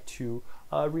would like to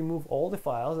remove all the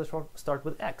files that start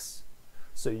with X,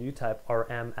 so you type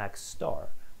rmx star,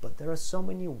 but there are so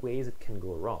many ways it can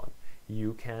go wrong.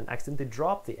 You can accidentally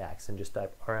drop the X and just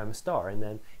type rm star, and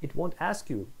then it won't ask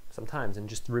you sometimes, and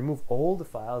just remove all the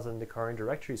files in the current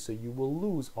directory, so you will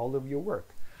lose all of your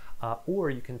work. Or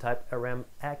you can type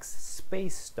rmx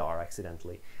space star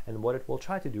accidentally, and what it will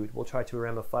try to do, it will try to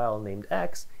ram a file named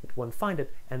X, it won't find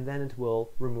it, and then it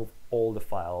will remove all the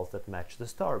files that match the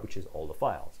star, which is all the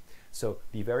files. So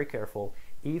be very careful.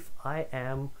 If I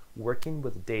am working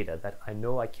with data that I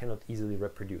know I cannot easily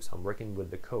reproduce, I'm working with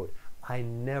the code, I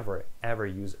never ever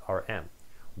use rm.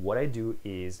 What I do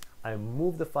is I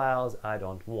move the files I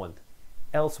don't want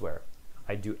elsewhere.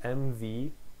 I do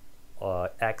mv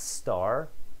x star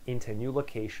into a new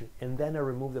location, and then I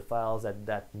remove the files at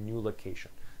that new location.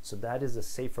 So that is a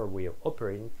safer way of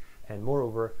operating, and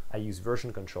moreover, I use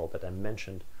version control that I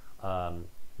mentioned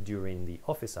during the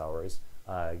office hours,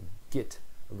 Git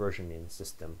versioning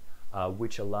system,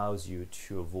 which allows you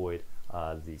to avoid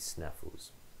these snafus,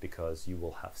 because you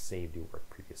will have saved your work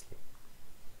previously.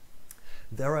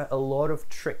 There are a lot of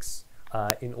tricks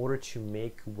in order to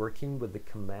make working with the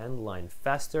command line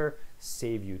faster,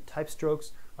 save you type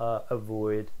strokes,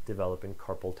 avoid developing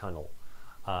carpal tunnel.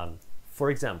 For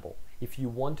example, if you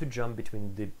want to jump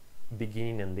between the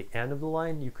beginning and the end of the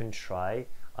line, you can try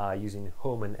using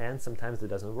home and end. Sometimes that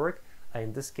doesn't work.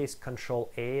 In this case,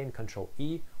 Control A and Control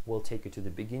E will take you to the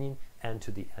beginning and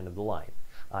to the end of the line.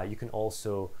 You can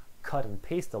also cut and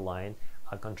paste the line.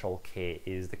 Control K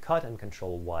is the cut and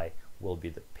Control Y will be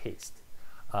the paste.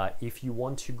 If you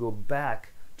want to go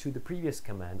back to the previous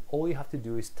command, all you have to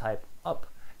do is type up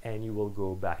and you will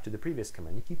go back to the previous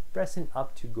command. You keep pressing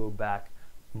up to go back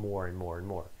more and more and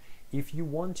more. If you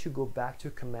want to go back to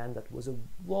a command that was a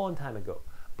long time ago,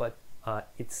 but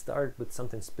it started with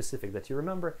something specific that you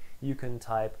remember, you can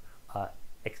type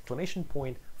exclamation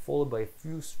point followed by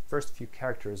first few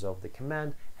characters of the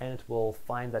command, and it will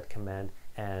find that command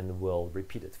and will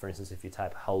repeat it. For instance, if you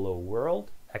type hello world,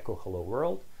 echo hello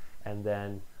world, and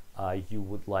then you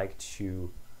would like to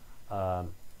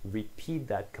repeat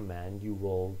that command, you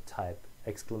will type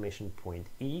exclamation point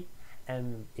E,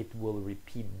 and it will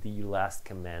repeat the last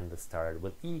command that started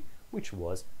with E, which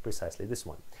was precisely this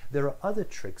one. There are other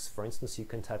tricks. For instance, you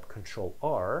can type Control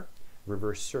R,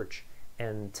 reverse search,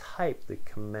 and type the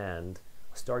command,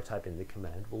 start typing the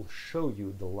command will show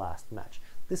you the last match.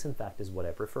 This in fact is what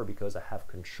I prefer because I have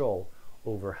control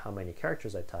over how many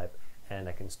characters I type, and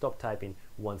I can stop typing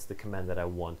once the command that I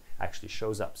want actually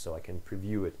shows up, so I can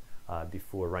preview it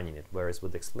before running it. Whereas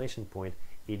with exclamation point,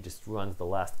 it just runs the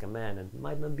last command and it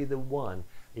might not be the one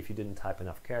if you didn't type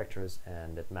enough characters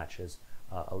and it matches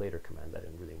a later command that I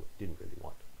didn't really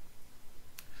want.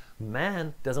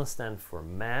 Man doesn't stand for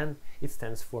man, it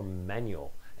stands for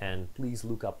manual. And please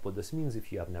look up what this means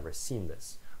if you have never seen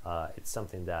this. It's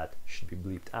something that should be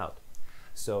bleeped out.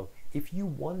 So if you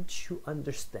want to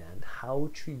understand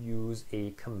how to use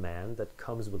a command that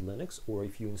comes with Linux, or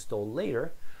if you install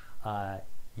later,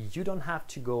 you don't have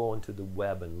to go onto the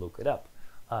web and look it up.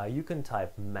 You can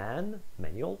type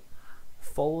manual,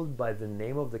 followed by the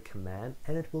name of the command,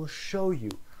 and it will show you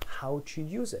how to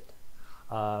use it.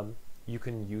 You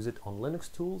can use it on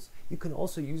Linux tools. You can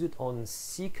also use it on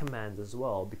C commands as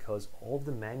well, because all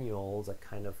the manuals are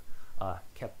kind of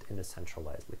kept in a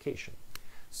centralized location.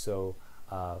 So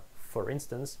for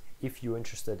instance, if you're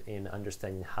interested in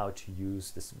understanding how to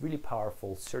use this really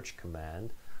powerful search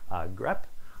command, grep,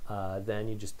 then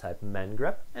you just type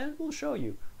man-grep and it will show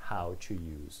you how to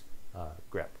use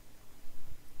grep.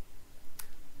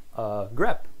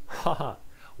 Grep, haha.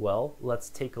 Well, let's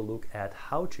take a look at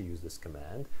how to use this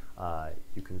command.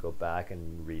 You can go back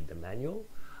and read the manual,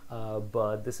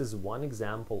 but this is one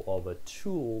example of a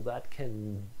tool that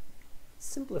can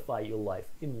simplify your life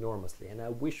enormously, and I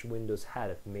wish Windows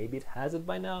had it. Maybe it has it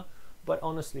by now, but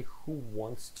honestly, who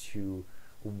wants to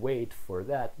wait for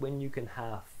that when you can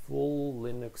have full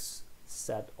Linux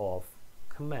set of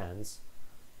commands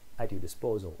at your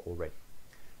disposal already?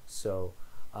 So,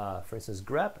 for instance,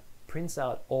 grep prints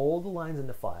out all the lines in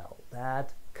the file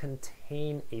that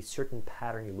contain a certain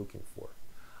pattern you're looking for.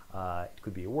 It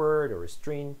could be a word or a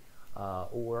string,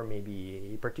 or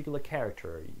maybe a particular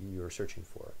character you're searching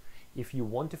for. If you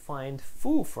want to find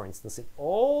foo, for instance, in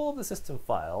all of the system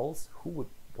files, who would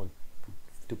want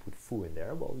to put foo in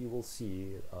there? Well, you will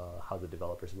see how the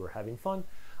developers were having fun.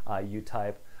 You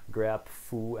type grep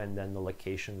foo and then the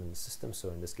location in the system.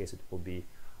 So in this case, it will be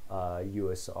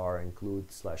usr include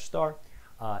 /star.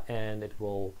 And it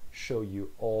will show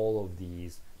you all of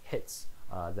these hits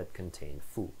that contain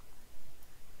foo.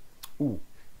 Ooh,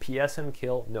 PS and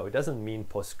kill. No, it doesn't mean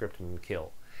postscriptum and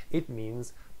kill. It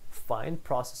means find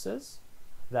processes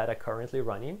that are currently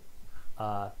running.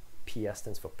 PS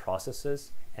stands for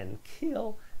processes, and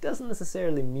kill doesn't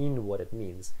necessarily mean what it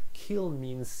means. Kill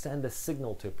means send a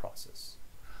signal to a process.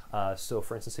 So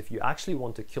for instance, if you actually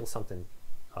want to kill something,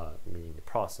 meaning the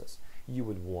process, you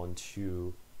would want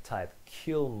to type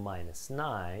kill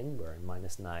 -9, where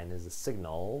 -9 is a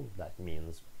signal that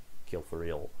means kill for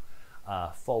real,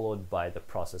 followed by the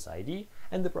process ID,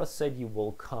 and the process ID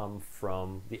will come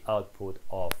from the output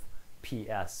of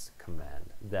PS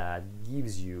command that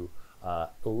gives you a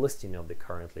listing of the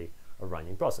currently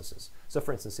running processes. So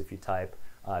for instance, if you type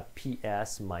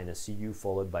PS -u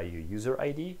followed by your user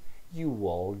ID, you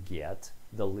will get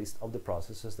the list of the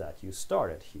processes that you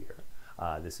started here.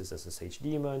 This is SSH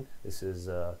daemon, this is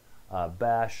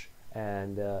bash,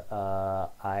 and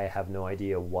I have no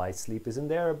idea why sleep is in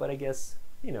there, but I guess,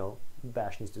 you know,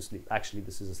 bash needs to sleep. Actually,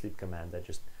 this is a sleep command that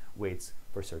just waits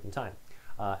for a certain time.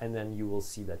 And then you will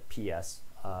see that PS,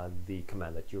 the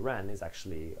command that you ran, is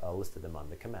actually listed among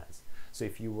the commands. So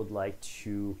if you would like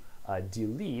to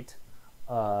delete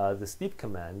the sleep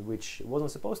command, which wasn't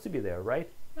supposed to be there, right?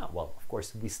 No, well, of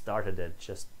course, we started it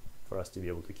just for us to be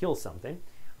able to kill something.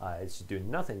 It's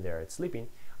doing nothing there, it's sleeping.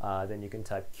 Then you can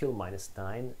type kill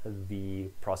 -9, the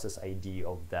process ID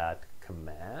of that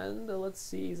command. Let's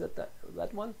see, is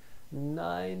that one?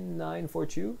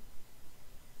 9942?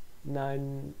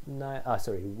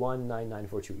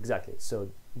 19942, exactly. So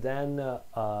then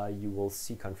you will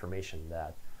see confirmation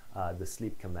that the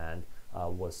sleep command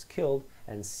was killed,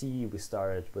 and see we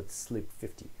started with sleep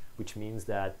 50, which means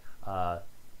that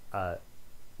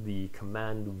the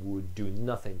command would do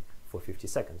nothing for 50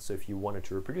 seconds. So if you wanted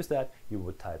to reproduce that, you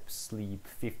would type sleep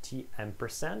 50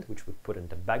 %, which would put in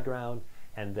the background,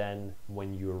 and then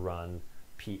when you run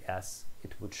ps,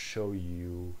 it would show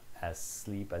you as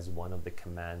sleep as one of the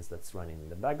commands that's running in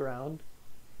the background.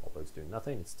 Although it's doing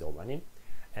nothing, it's still running,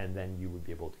 and then you would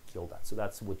be able to kill that. So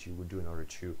that's what you would do in order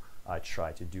to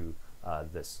try to do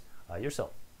this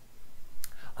yourself.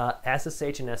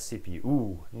 SSH and SCP.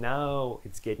 Ooh, now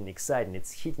it's getting exciting.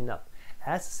 It's heating up.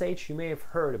 SSH, you may have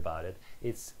heard about it.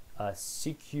 It's a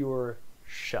secure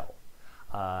shell.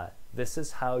 This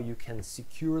is how you can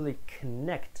securely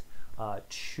connect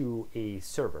to a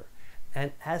server.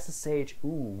 And SSH,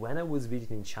 when I was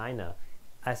visiting China,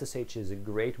 SSH is a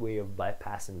great way of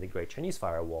bypassing the Great Chinese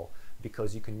Firewall,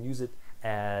 because you can use it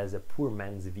as a poor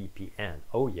man's VPN.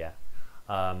 Oh yeah.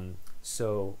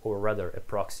 Or rather a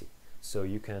proxy. So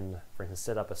you can, for instance,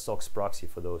 set up a SOX proxy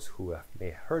for those who may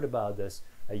have heard about this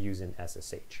using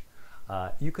SSH.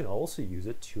 You can also use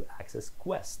it to access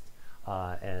Quest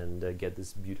and get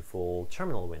this beautiful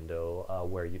terminal window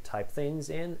where you type things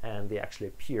in and they actually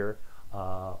appear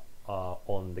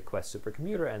on the Quest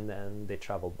supercomputer, and then they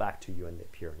travel back to you and they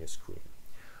appear on your screen.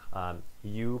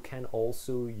 You can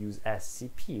also use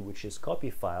SCP, which is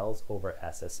copy files over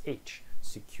SSH,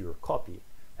 secure copy,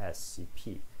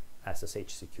 SCP,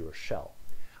 SSH secure shell.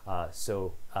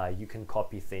 So you can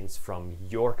copy things from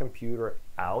your computer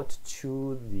out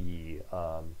to the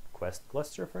Quest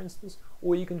cluster, for instance,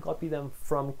 or you can copy them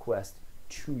from Quest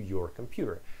to your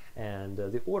computer. And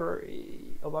the order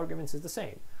of arguments is the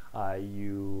same.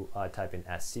 You type in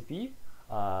SCP,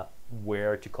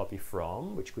 where to copy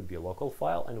from, which could be a local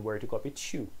file, and where to copy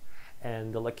to.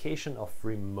 And the location of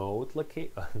remote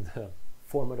the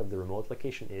format of the remote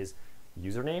location is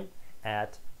username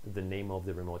at the name of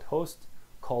the remote host,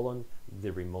 colon,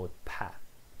 the remote path.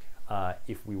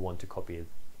 If we want to copy it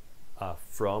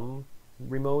from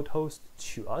remote host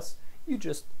to us, you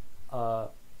just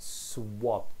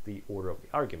swap the order of the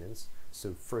arguments.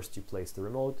 So first you place the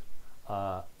remote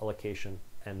location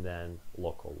and then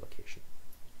local location.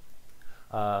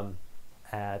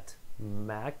 At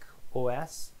Mac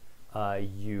OS,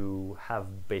 you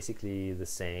have basically the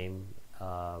same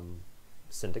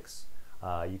syntax.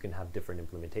 You can have different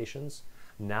implementations.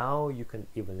 Now you can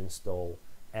even install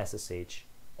SSH,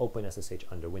 OpenSSH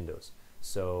under Windows.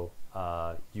 So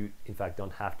you in fact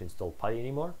don't have to install PuTTY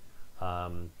anymore,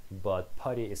 but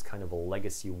PuTTY is kind of a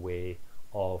legacy way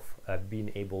of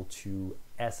being able to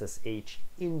SSH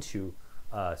into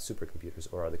supercomputers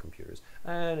or other computers,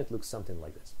 and it looks something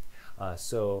like this.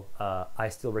 So I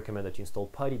still recommend that you install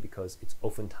PuTTY because it's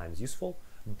oftentimes useful,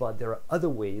 but there are other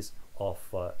ways of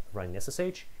running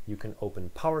SSH. You can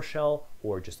open PowerShell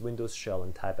or just Windows Shell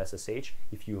and type SSH.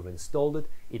 If you have installed it,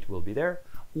 it will be there.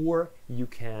 Or you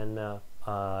can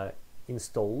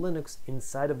install Linux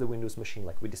inside of the Windows machine,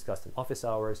 like we discussed in office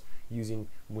hours, using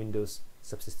Windows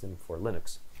subsystem for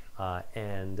Linux.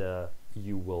 And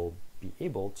you will be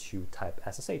able to type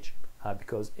SSH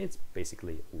because it's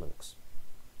basically Linux.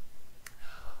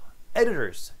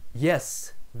 Editors.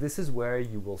 Yes, this is where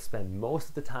you will spend most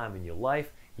of the time in your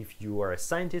life if you are a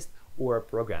scientist or a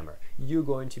programmer. You're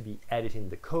going to be editing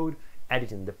the code,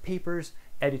 editing the papers,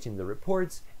 editing the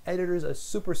reports. Editors are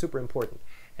super, super important.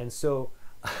 And so,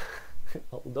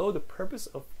 although the purpose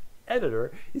of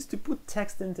editor is to put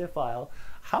text into a file,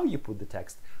 how you put the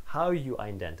text, how you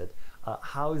indent it,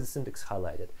 how is the syntax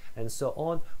highlighted, and so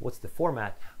on, what's the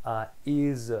format,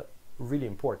 is really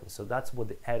important. So that's what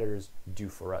the editors do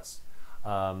for us.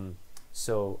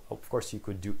 So of course you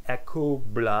could do echo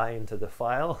blah into the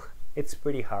file. It's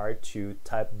pretty hard to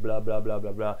type blah blah blah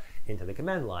blah blah into the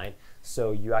command line,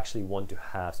 so you actually want to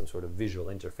have some sort of visual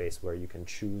interface where you can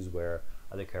choose where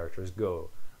other characters go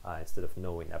instead of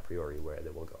knowing a priori where they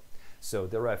will go. So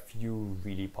there are a few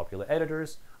really popular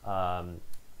editors in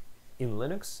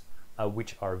Linux,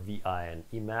 which are VI and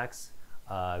Emacs.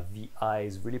 VI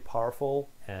is really powerful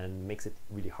and makes it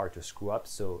really hard to screw up,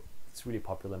 so it's really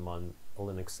popular among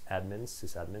Linux admins,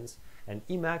 sysadmins. And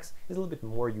Emacs is a little bit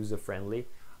more user-friendly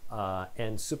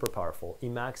and super powerful.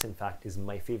 Emacs, in fact, is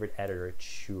my favorite editor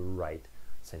to write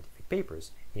scientific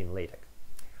papers in LaTeX.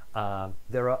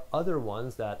 There are other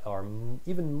ones that are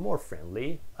even more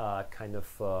friendly, kind of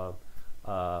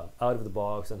out of the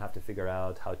box and have to figure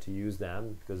out how to use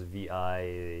them, because VI,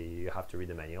 you have to read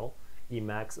the manual.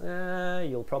 Emacs,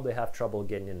 you'll probably have trouble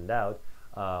getting in and out,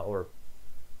 or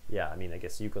yeah, I mean, I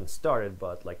guess you can start it,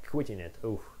 but like quitting it,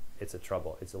 it's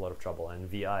a lot of trouble, and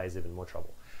VI is even more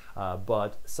trouble.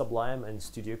 But Sublime and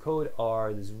Studio Code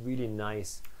are these really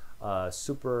nice,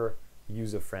 super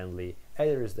user-friendly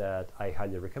editors that I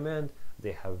highly recommend.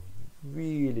 They have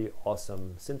really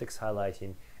awesome syntax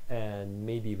highlighting, and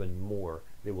maybe even more.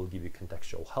 They will give you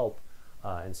contextual help,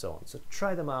 and so on. So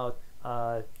try them out,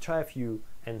 try a few,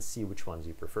 and see which ones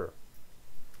you prefer.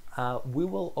 We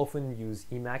will often use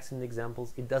Emacs in the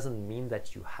examples. It doesn't mean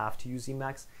that you have to use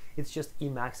Emacs. It's just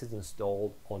Emacs is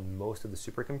installed on most of the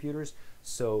supercomputers.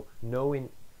 So knowing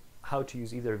how to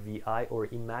use either VI or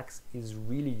Emacs is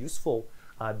really useful,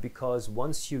 because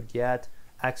once you get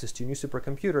access to a new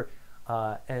supercomputer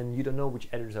and you don't know which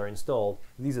editors are installed,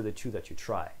 these are the two that you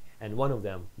try. And one of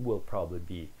them will probably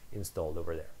be installed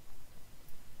over there.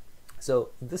 So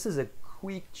this is a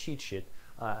quick cheat sheet.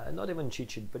 Not even cheat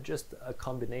sheet, but just a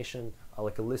combination,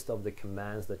 like a list of the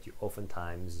commands that you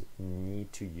oftentimes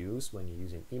need to use when you're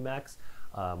using Emacs.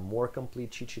 More complete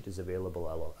cheat sheet is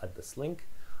available at this link.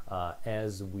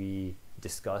 As we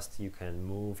discussed, you can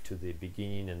move to the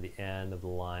beginning and the end of the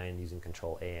line using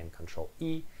Control-A and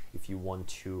Control-E. If you want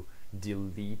to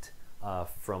delete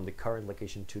from the current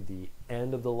location to the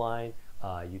end of the line,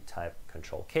 you type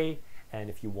Control-K.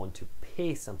 And if you want to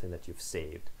paste something that you've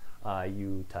saved,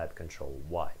 you type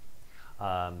Control-Y.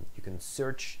 You can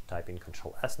search, type in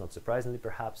Control-S, not surprisingly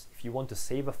perhaps. If you want to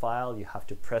save a file, you have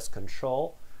to press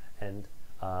Control and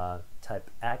type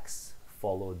X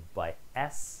followed by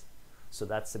S. So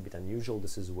that's a bit unusual.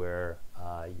 This is where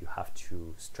you have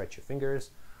to stretch your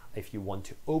fingers. If you want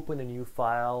to open a new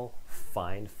file,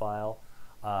 find file,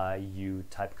 you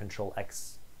type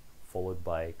Control-X followed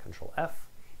by Control-F.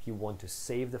 If you want to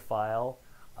save the file,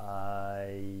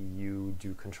 you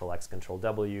do Control-X,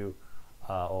 Control-W,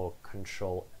 or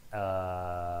Control,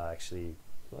 actually,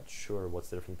 not sure what's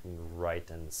the difference between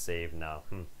write and save now.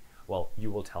 Well,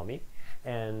 you will tell me.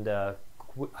 And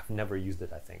I've never used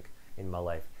it, I think, in my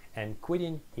life. And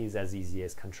quitting is as easy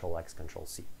as Control-X,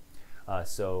 Control-C.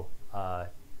 So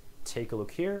take a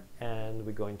look here, and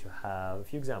we're going to have a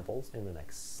few examples in the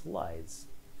next slides.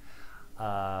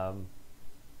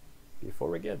 Before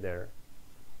we get there,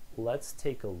 let's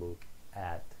take a look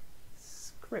at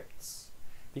scripts,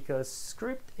 because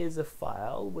script is a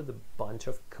file with a bunch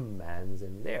of commands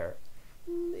in there.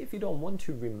 If you don't want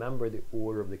to remember the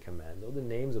order of the command or the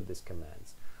names of these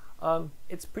commands,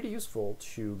 it's pretty useful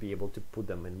to be able to put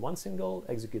them in one single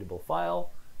executable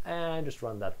file and just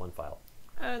run that one file,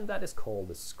 and that is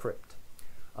called a script.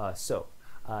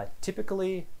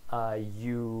 Typically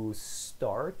you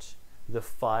start the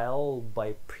file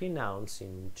by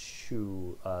pronouncing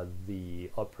to the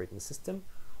operating system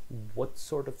what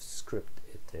sort of script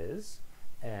it is,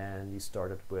 and you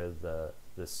start it with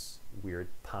this weird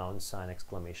 £!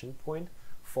 exclamation point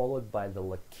followed by the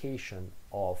location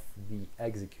of the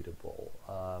executable,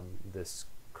 the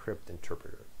script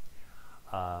interpreter.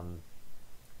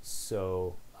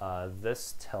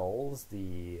 This tells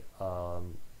the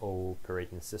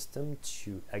operating system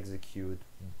to execute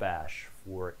bash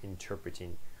for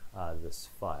interpreting this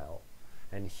file.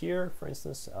 And here, for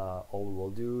instance, all we will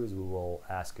do is we will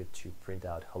ask it to print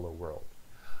out hello world.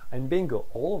 And bingo,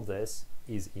 all of this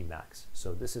is Emacs.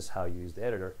 So this is how you use the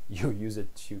editor. You use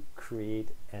it to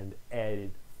create and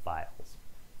edit files.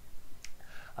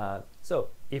 So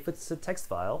if it's a text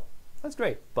file, that's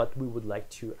great, but we would like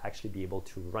to actually be able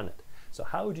to run it. So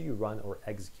how do you run or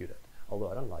execute it?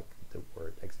 Although I don't like the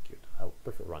word execute, I would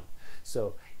prefer run.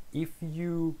 So if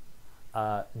you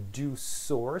do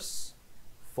source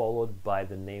followed by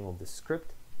the name of the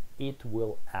script, it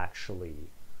will actually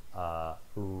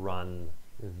run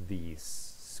the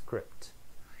script.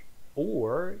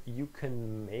 Or you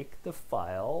can make the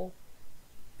file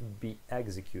be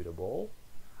executable,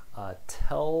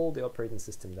 tell the operating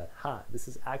system that, this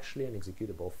is actually an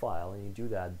executable file, and you do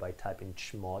that by typing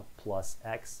chmod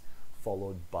 +x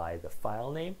followed by the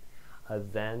file name.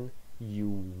 Then you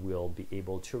will be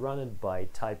able to run it by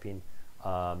typing //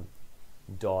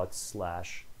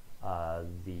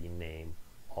 the name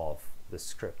of the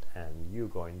script, and you're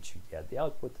going to get the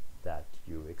output that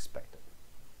you expected.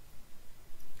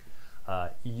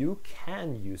 You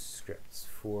can use scripts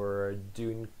for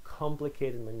doing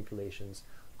complicated manipulations,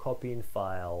 copying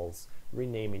files,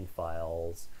 renaming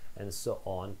files, and so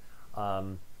on.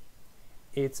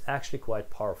 it's actually quite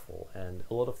powerful, and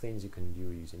a lot of things you can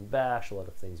do using bash, a lot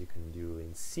of things you can do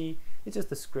in C. It's just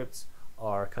the scripts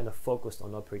are kind of focused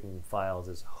on operating files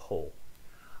as a whole.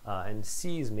 And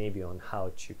C is maybe on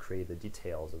how to create the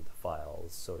details of the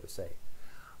files, so to say.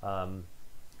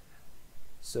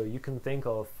 So you can think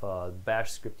of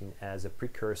bash scripting as a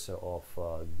precursor of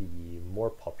the more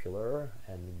popular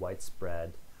and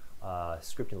widespread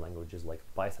scripting languages like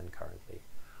Python currently.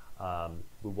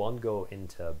 We won't go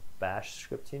into bash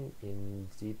scripting in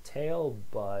detail,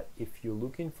 but if you're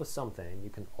looking for something, you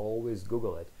can always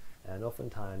Google it, and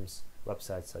oftentimes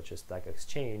websites such as Stack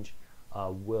Exchange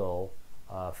will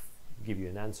give you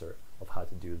an answer of how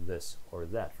to do this or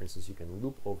that. For instance, you can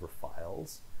loop over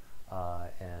files,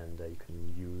 and you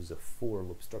can use a for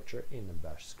loop structure in a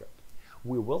bash script.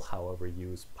 We will, however,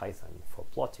 use Python for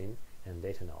plotting and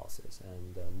data analysis,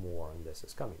 and more on this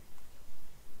is coming.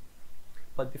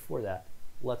 But before that,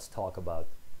 let's talk about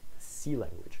C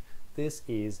language. This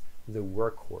is the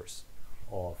workhorse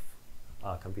of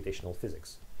computational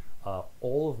physics.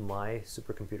 All of my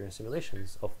supercomputer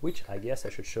simulations, of which I guess I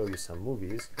should show you some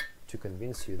movies to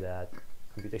convince you that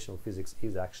computational physics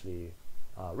is actually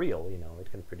real. You know,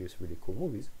 it can produce really cool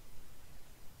movies,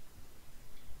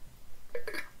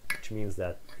 which means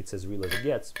that it's as real as it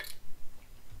gets.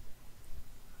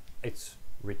 It's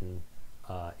written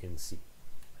in C.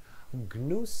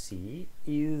 GNU-C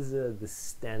is the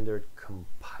standard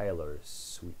compiler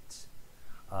suite,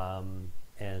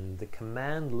 and the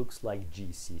command looks like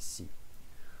GCC.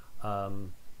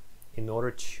 In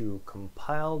order to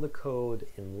compile the code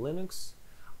in Linux,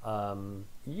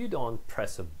 you don't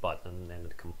press a button and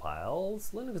it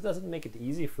compiles. Linux doesn't make it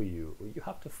easy for you. You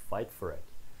have to fight for it.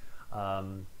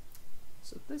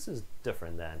 So this is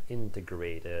different than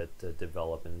integrated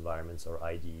development environments or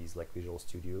IDEs like Visual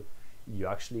Studio. You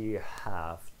actually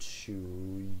have to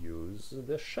use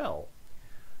the shell.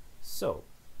 So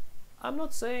I'm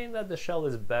not saying that the shell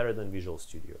is better than Visual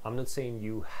Studio. I'm not saying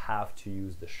you have to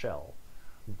use the shell,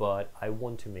 but I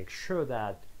want to make sure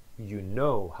that you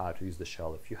know how to use the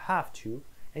shell if you have to,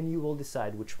 and you will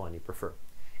decide which one you prefer.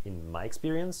 In my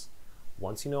experience,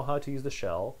 once you know how to use the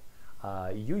shell,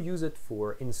 you use it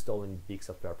for installing big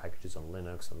software packages on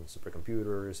Linux, on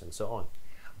supercomputers, and so on.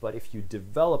 But if you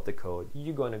develop the code,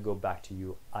 you're going to go back to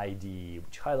your IDE,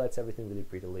 which highlights everything really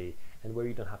prettily, and where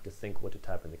you don't have to think what to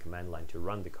type in the command line to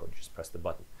run the code, just press the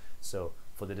button. So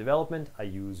for the development, I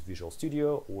use Visual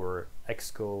Studio or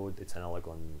Xcode, it's analog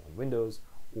on Windows,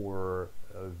 or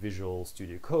Visual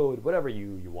Studio Code, whatever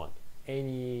you want,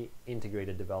 any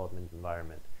integrated development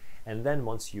environment. And then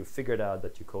once you've figured out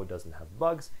that your code doesn't have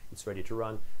bugs, it's ready to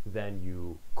run, then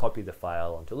you copy the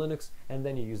file onto Linux, and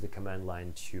then you use the command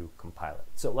line to compile it.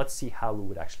 So let's see how we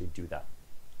would actually do that.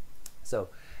 So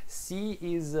C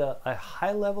is a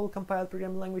high-level compiled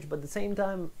programming language, but at the same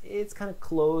time, it's kind of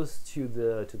close to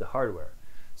the hardware.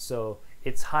 So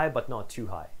it's high, but not too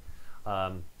high.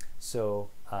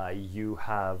 You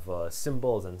have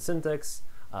symbols and syntax.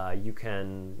 You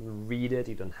can read it,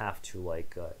 you don't have to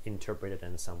like interpret it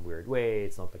in some weird way.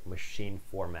 It's not like machine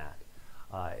format.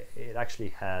 It actually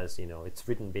has, you know, it's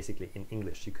written basically in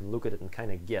English. You can look at it and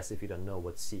kind of guess, if you don't know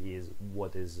what C is,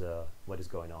 what is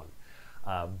going on.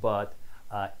 But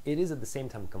it is at the same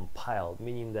time compiled,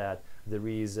 meaning that there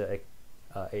is a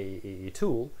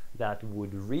tool that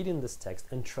would read in this text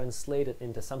and translate it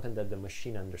into something that the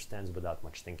machine understands without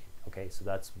much thinking. Okay, so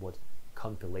that's what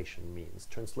compilation means.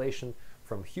 Translation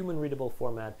from human readable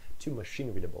format to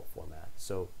machine readable format.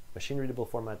 So machine readable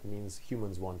format means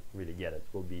humans won't really get it.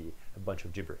 It will be a bunch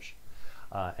of gibberish.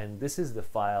 And this is the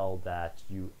file that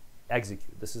you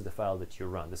execute. This is the file that you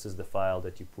run. This is the file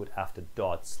that you put after /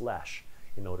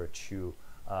 in order to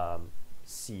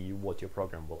see what your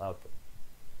program will output.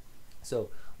 So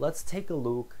let's take a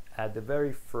look at the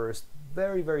very first,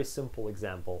 very simple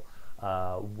example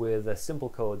with a simple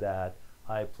code that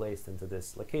I placed into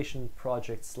this location,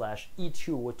 project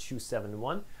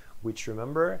 /E20271, which,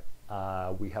 remember,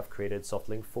 we have created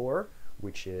softlink for,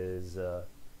 which is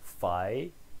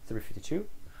PHYS-352,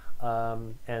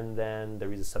 and then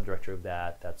there is a subdirectory of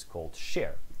that that's called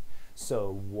share.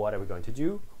 So what are we going to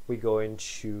do? We're going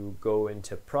to go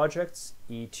into projects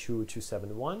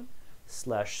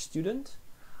E20271/student.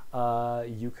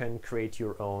 You can create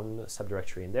your own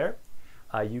subdirectory in there.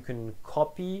 You can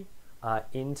copy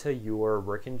into your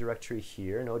working directory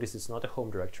here. Notice it's not a home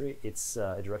directory, it's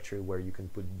a directory where you can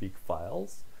put big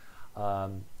files.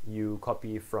 You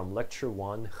copy from lecture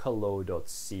 1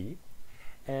 hello.c,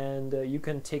 and you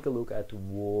can take a look at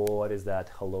what is that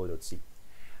hello.c.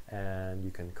 And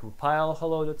you can compile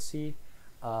hello.c,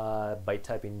 by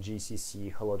typing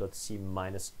gcc hello.c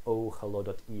 -o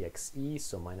hello.exe.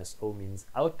 So -o means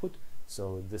output.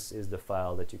 So this is the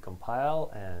file that you compile,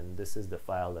 and this is the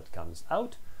file that comes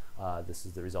out. This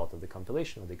is the result of the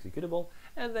compilation of the executable,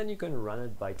 and then you can run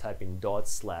it by typing /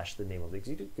 the name of the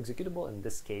executable, in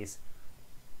this case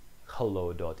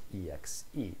hello.exe,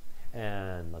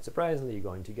 and not surprisingly you're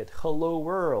going to get hello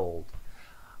world.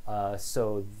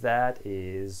 So that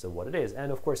is what it is,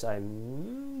 and of course I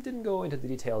didn't go into the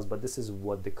details, but this is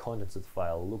what the contents of the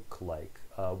file look like,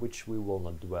 which we will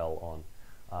not dwell on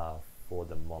for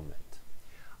the moment.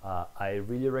 I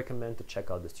really recommend to check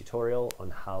out this tutorial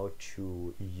on how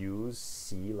to use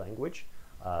C language,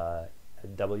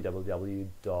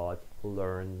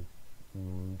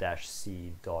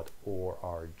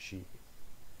 www.learn-c.org.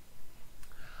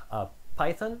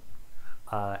 Python,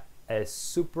 a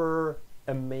super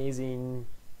amazing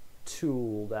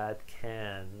tool that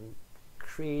can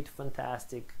create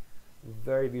fantastic,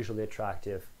 very visually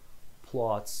attractive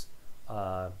plots,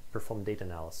 perform data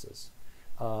analysis.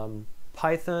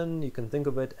 Python, you can think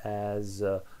of it as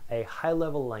a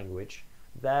high-level language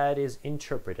that is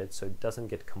interpreted, so it doesn't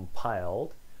get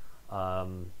compiled.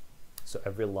 So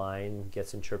every line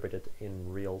gets interpreted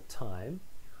in real time,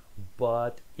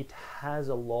 but it has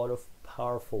a lot of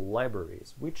powerful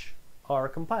libraries which are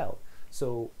compiled.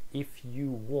 So if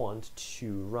you want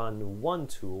to run one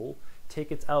tool,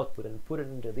 take its output and put it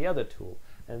into the other tool,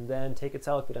 and then take its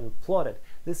output and plot it,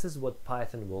 this is what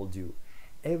Python will do.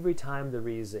 Every time there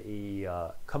is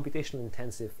a computational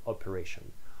intensive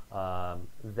operation,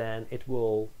 then it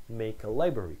will make a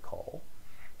library call,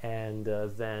 and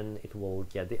then it will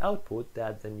get the output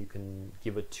that then you can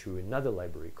give it to another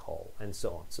library call, and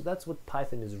so on. So that's what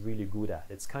Python is really good at.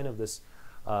 It's kind of this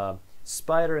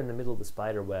spider in the middle of the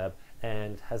spider web,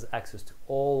 and has access to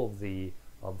all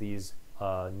of these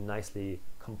nicely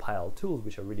compiled tools,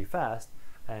 which are really fast,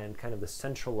 and kind of the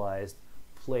centralized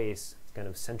place, kind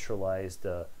of centralized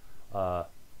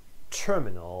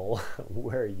terminal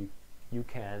where you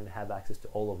can have access to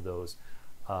all of those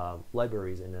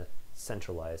libraries in a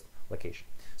centralized location.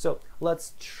 So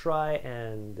let's try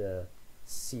and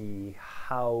see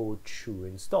how to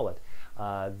install it.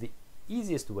 The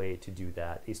easiest way to do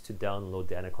that is to download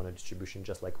the Anaconda distribution,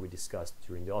 just like we discussed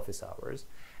during the office hours,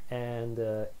 and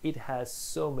it has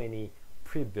so many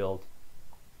pre-built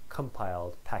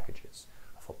compiled packages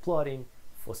for plotting,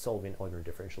 for solving ordinary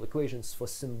differential equations, for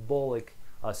symbolic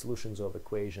solutions of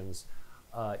equations,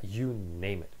 you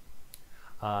name it.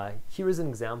 Here is an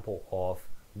example of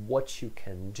what you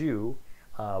can do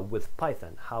with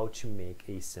Python, how to make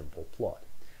a simple plot.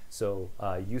 So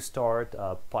you start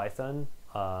Python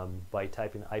by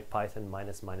typing ipython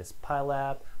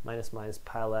 --pylab.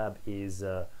 --pylab is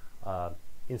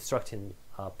instructing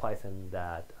Python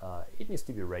that it needs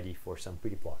to be ready for some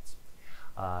pretty plots.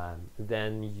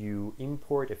 Then you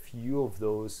import a few of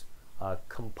those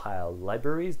compiled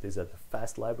libraries. These are the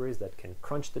fast libraries that can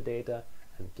crunch the data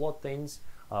and plot things.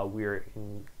 We're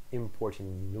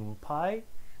importing NumPy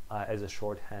as a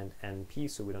shorthand NP,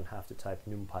 so we don't have to type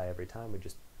NumPy every time. We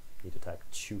just need to type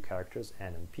 2 characters,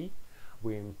 N and P.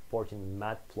 We're importing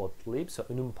matplotlib, so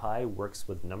NumPy works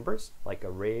with numbers like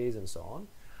arrays and so on.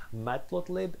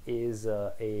 Matplotlib is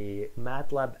a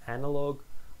MATLAB analog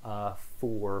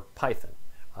for Python.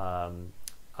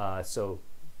 So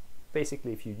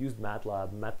basically, if you used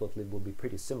MATLAB, Matplotlib will be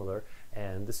pretty similar,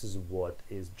 and this is what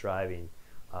is driving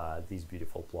these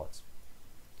beautiful plots.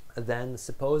 Then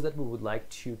suppose that we would like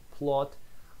to plot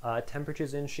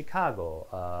temperatures in Chicago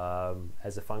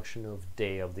as a function of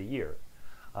day of the year.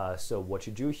 So what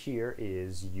you do here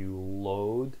is you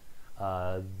load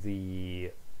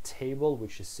the table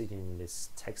which is sitting in this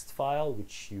text file,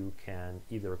 which you can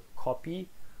either copy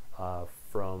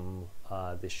from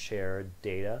the shared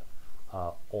data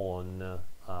on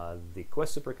the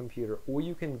Quest supercomputer, or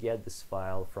you can get this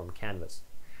file from Canvas.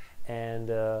 And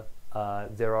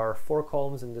there are 4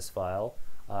 columns in this file.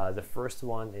 The first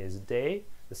one is day,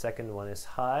 the second one is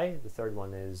high, the third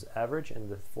one is average, and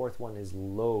the fourth one is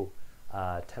low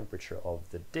temperature of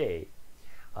the day.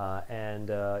 And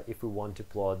if we want to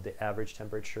plot the average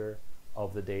temperature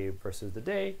of the day versus the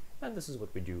day, and this is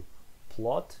what we do: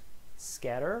 plot,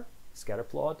 scatter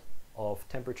plot of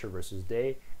temperature versus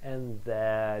day, and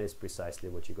that is precisely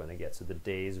what you're going to get. So the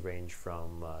days range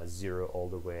from 0 all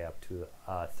the way up to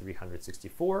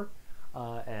 364,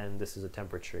 and this is a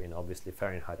temperature in obviously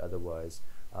Fahrenheit, otherwise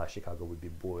Chicago would be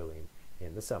boiling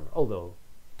in the summer, although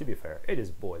to be fair, it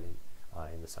is boiling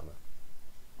in the summer.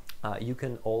 You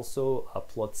can also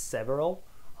plot several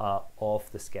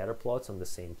of the scatter plots on the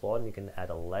same plot, and you can add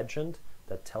a legend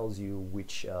that tells you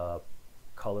which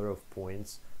color of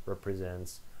points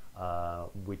represents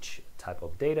which type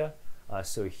of data.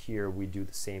 So here we do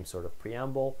the same sort of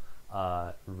preamble,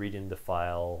 reading the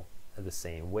file the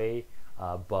same way,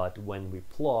 but when we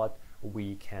plot,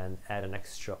 we can add an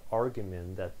extra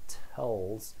argument that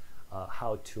tells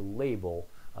how to label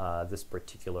this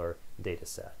particular data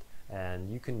set.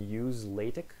 And you can use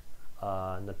LaTeX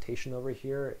notation over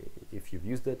here if you've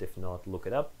used it. If not, look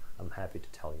it up. I'm happy to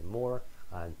tell you more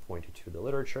and point you to the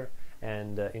literature.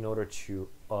 And in order to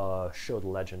show the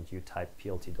legend, you type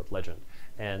plt.legend.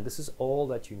 And this is all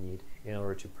that you need in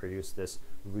order to produce this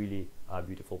really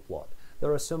beautiful plot.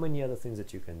 There are so many other things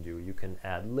that you can do. You can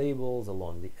add labels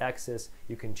along the axis,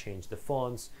 you can change the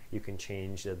fonts, you can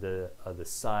change the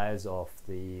size of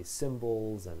the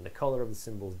symbols and the color of the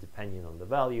symbols depending on the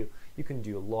value. You can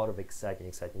do a lot of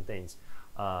exciting things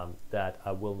that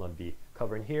I will not be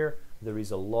covering here. There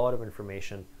is a lot of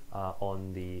information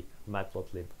on the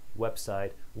Matplotlib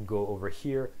website. Go over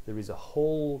here. There is a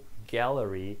whole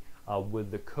gallery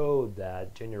with the code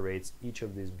that generates each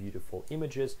of these beautiful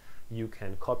images. You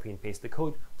can copy and paste the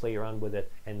code, play around with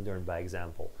it, and learn by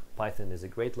example. Python is a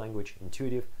great language,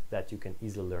 intuitive, that you can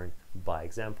easily learn by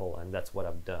example, and that's what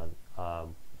I've done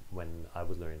when I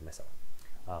was learning myself.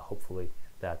 Hopefully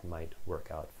that might work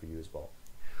out for you as well.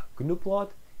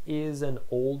 GNUplot is an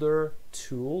older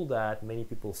tool that many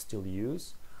people still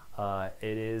use.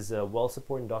 It is well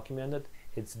supported and documented.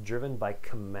 It's driven by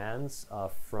commands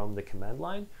from the command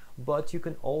line, but you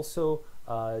can also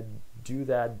do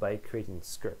that by creating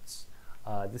scripts.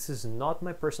 This is not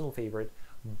my personal favorite,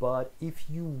 but if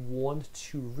you want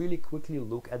to really quickly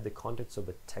look at the contents of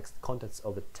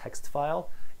a text file,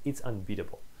 it's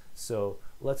unbeatable. So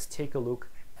let's take a look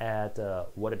at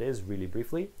what it is really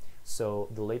briefly. So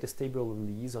the latest stable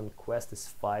release on Quest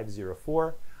is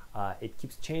 5.04. It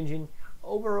keeps changing.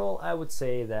 Overall, I would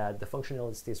say that the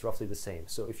functionality stays roughly the same.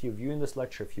 So if you're viewing this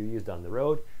lecture a few years down the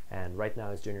road, and right now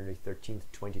it's January 13th,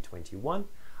 2021,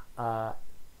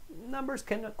 numbers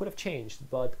could have changed,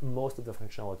 but most of the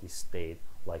functionality stayed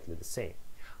likely the same.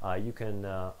 You can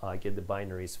get the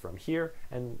binaries from here,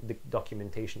 and the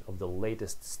documentation of the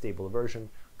latest stable version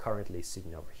currently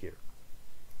sitting over here.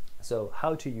 So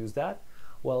how to use that?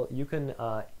 Well, you can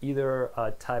either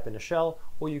type in a shell,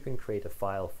 or you can create a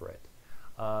file for it.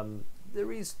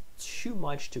 There is too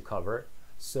much to cover,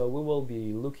 so we will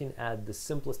be looking at the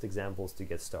simplest examples to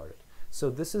get started. So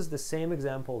this is the same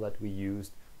example that we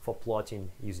used for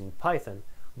plotting using Python,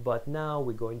 but now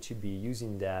we're going to be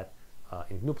using that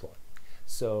in GNUplot.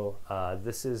 So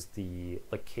this is the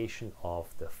location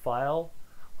of the file.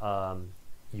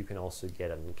 You can also get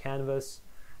it in Canvas,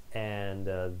 and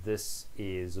this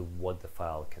is what the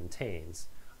file contains.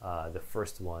 The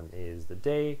first one is the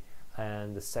day,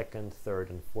 and the second, third,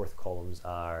 and fourth columns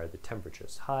are the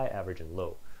temperatures, high, average, and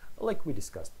low, like we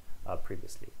discussed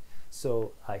previously.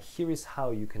 So here is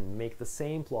how you can make the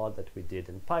same plot that we did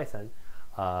in Python,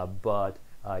 but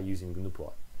using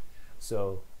GNUplot.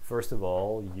 So first of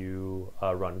all, you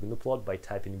run GNUplot by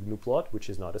typing GNUplot, which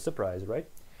is not a surprise, right?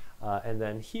 And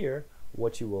then here,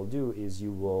 what you will do is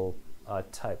you will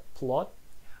type plot,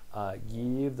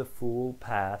 give the full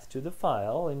path to the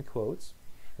file in quotes,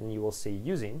 and you will say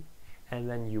using, and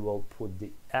then you will put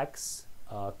the X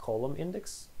column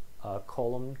index,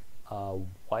 column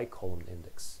Y column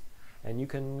index, and you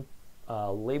can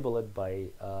label it by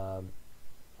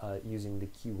using the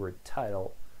keyword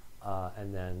title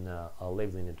and then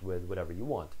labeling it with whatever you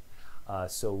want.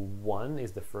 So 1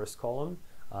 is the first column,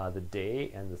 the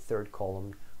day, and the third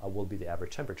column will be the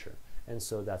average temperature, and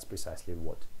so that's precisely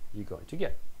what you're going to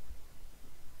get.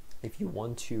 If you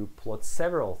want to plot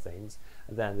several things,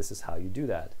 then this is how you do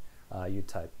that. You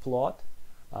type plot,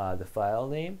 the file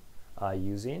name,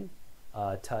 using,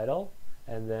 title,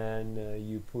 and then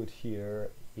you put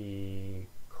here a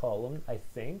column, I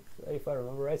think, if I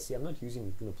remember right. See, I'm not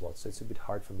using GNUplot, so it's a bit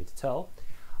hard for me to tell.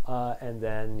 And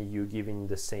then you giving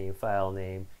the same file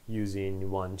name using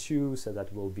 1, 2, so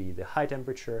that will be the high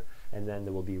temperature, and then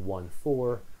there will be 1,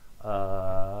 4.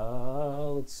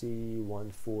 Let's see,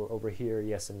 1, 4 over here,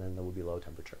 yes, and then there will be low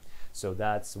temperature. So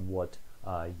that's what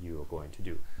you are going to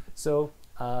do. So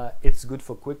it's good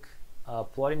for quick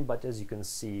plotting, but as you can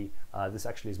see, this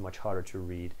actually is much harder to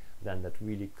read than that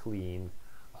really clean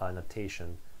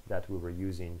notation that we were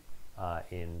using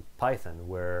in Python,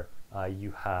 where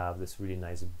you have this really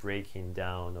nice breaking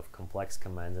down of complex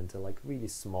commands into like really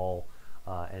small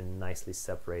and nicely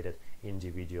separated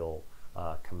individual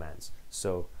commands.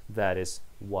 So that is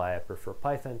why I prefer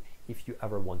Python. If you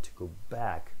ever want to go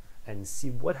back and see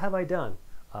what have I done,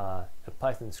 a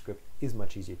Python script is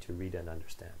much easier to read and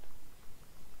understand.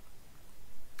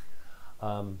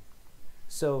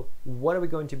 So what are we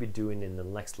going to be doing in the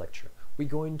next lecture? We're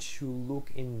going to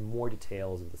look in more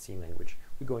details of the C language.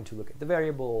 We're going to look at the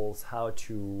variables, how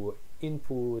to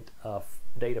input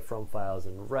data from files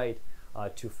and write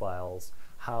to files,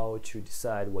 how to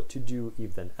decide what to do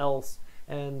if then else,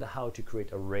 and how to create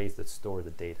arrays that store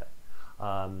the data.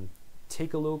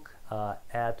 Take a look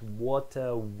at what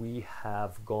we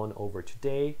have gone over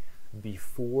today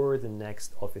before the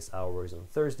next office hours on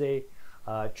Thursday.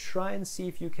 Try and see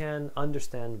if you can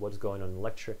understand what's going on in the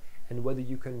lecture and whether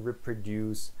you can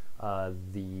reproduce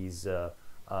these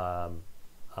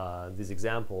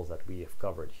examples that we have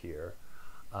covered here.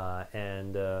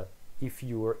 If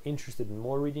you are interested in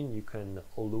more reading, you can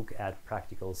look at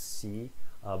Practical C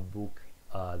book,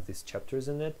 these chapters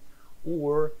in it,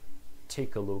 or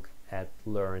take a look at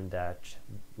learn-c.org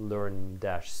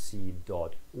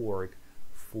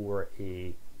for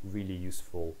a really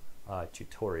useful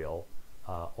tutorial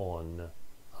on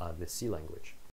the C language.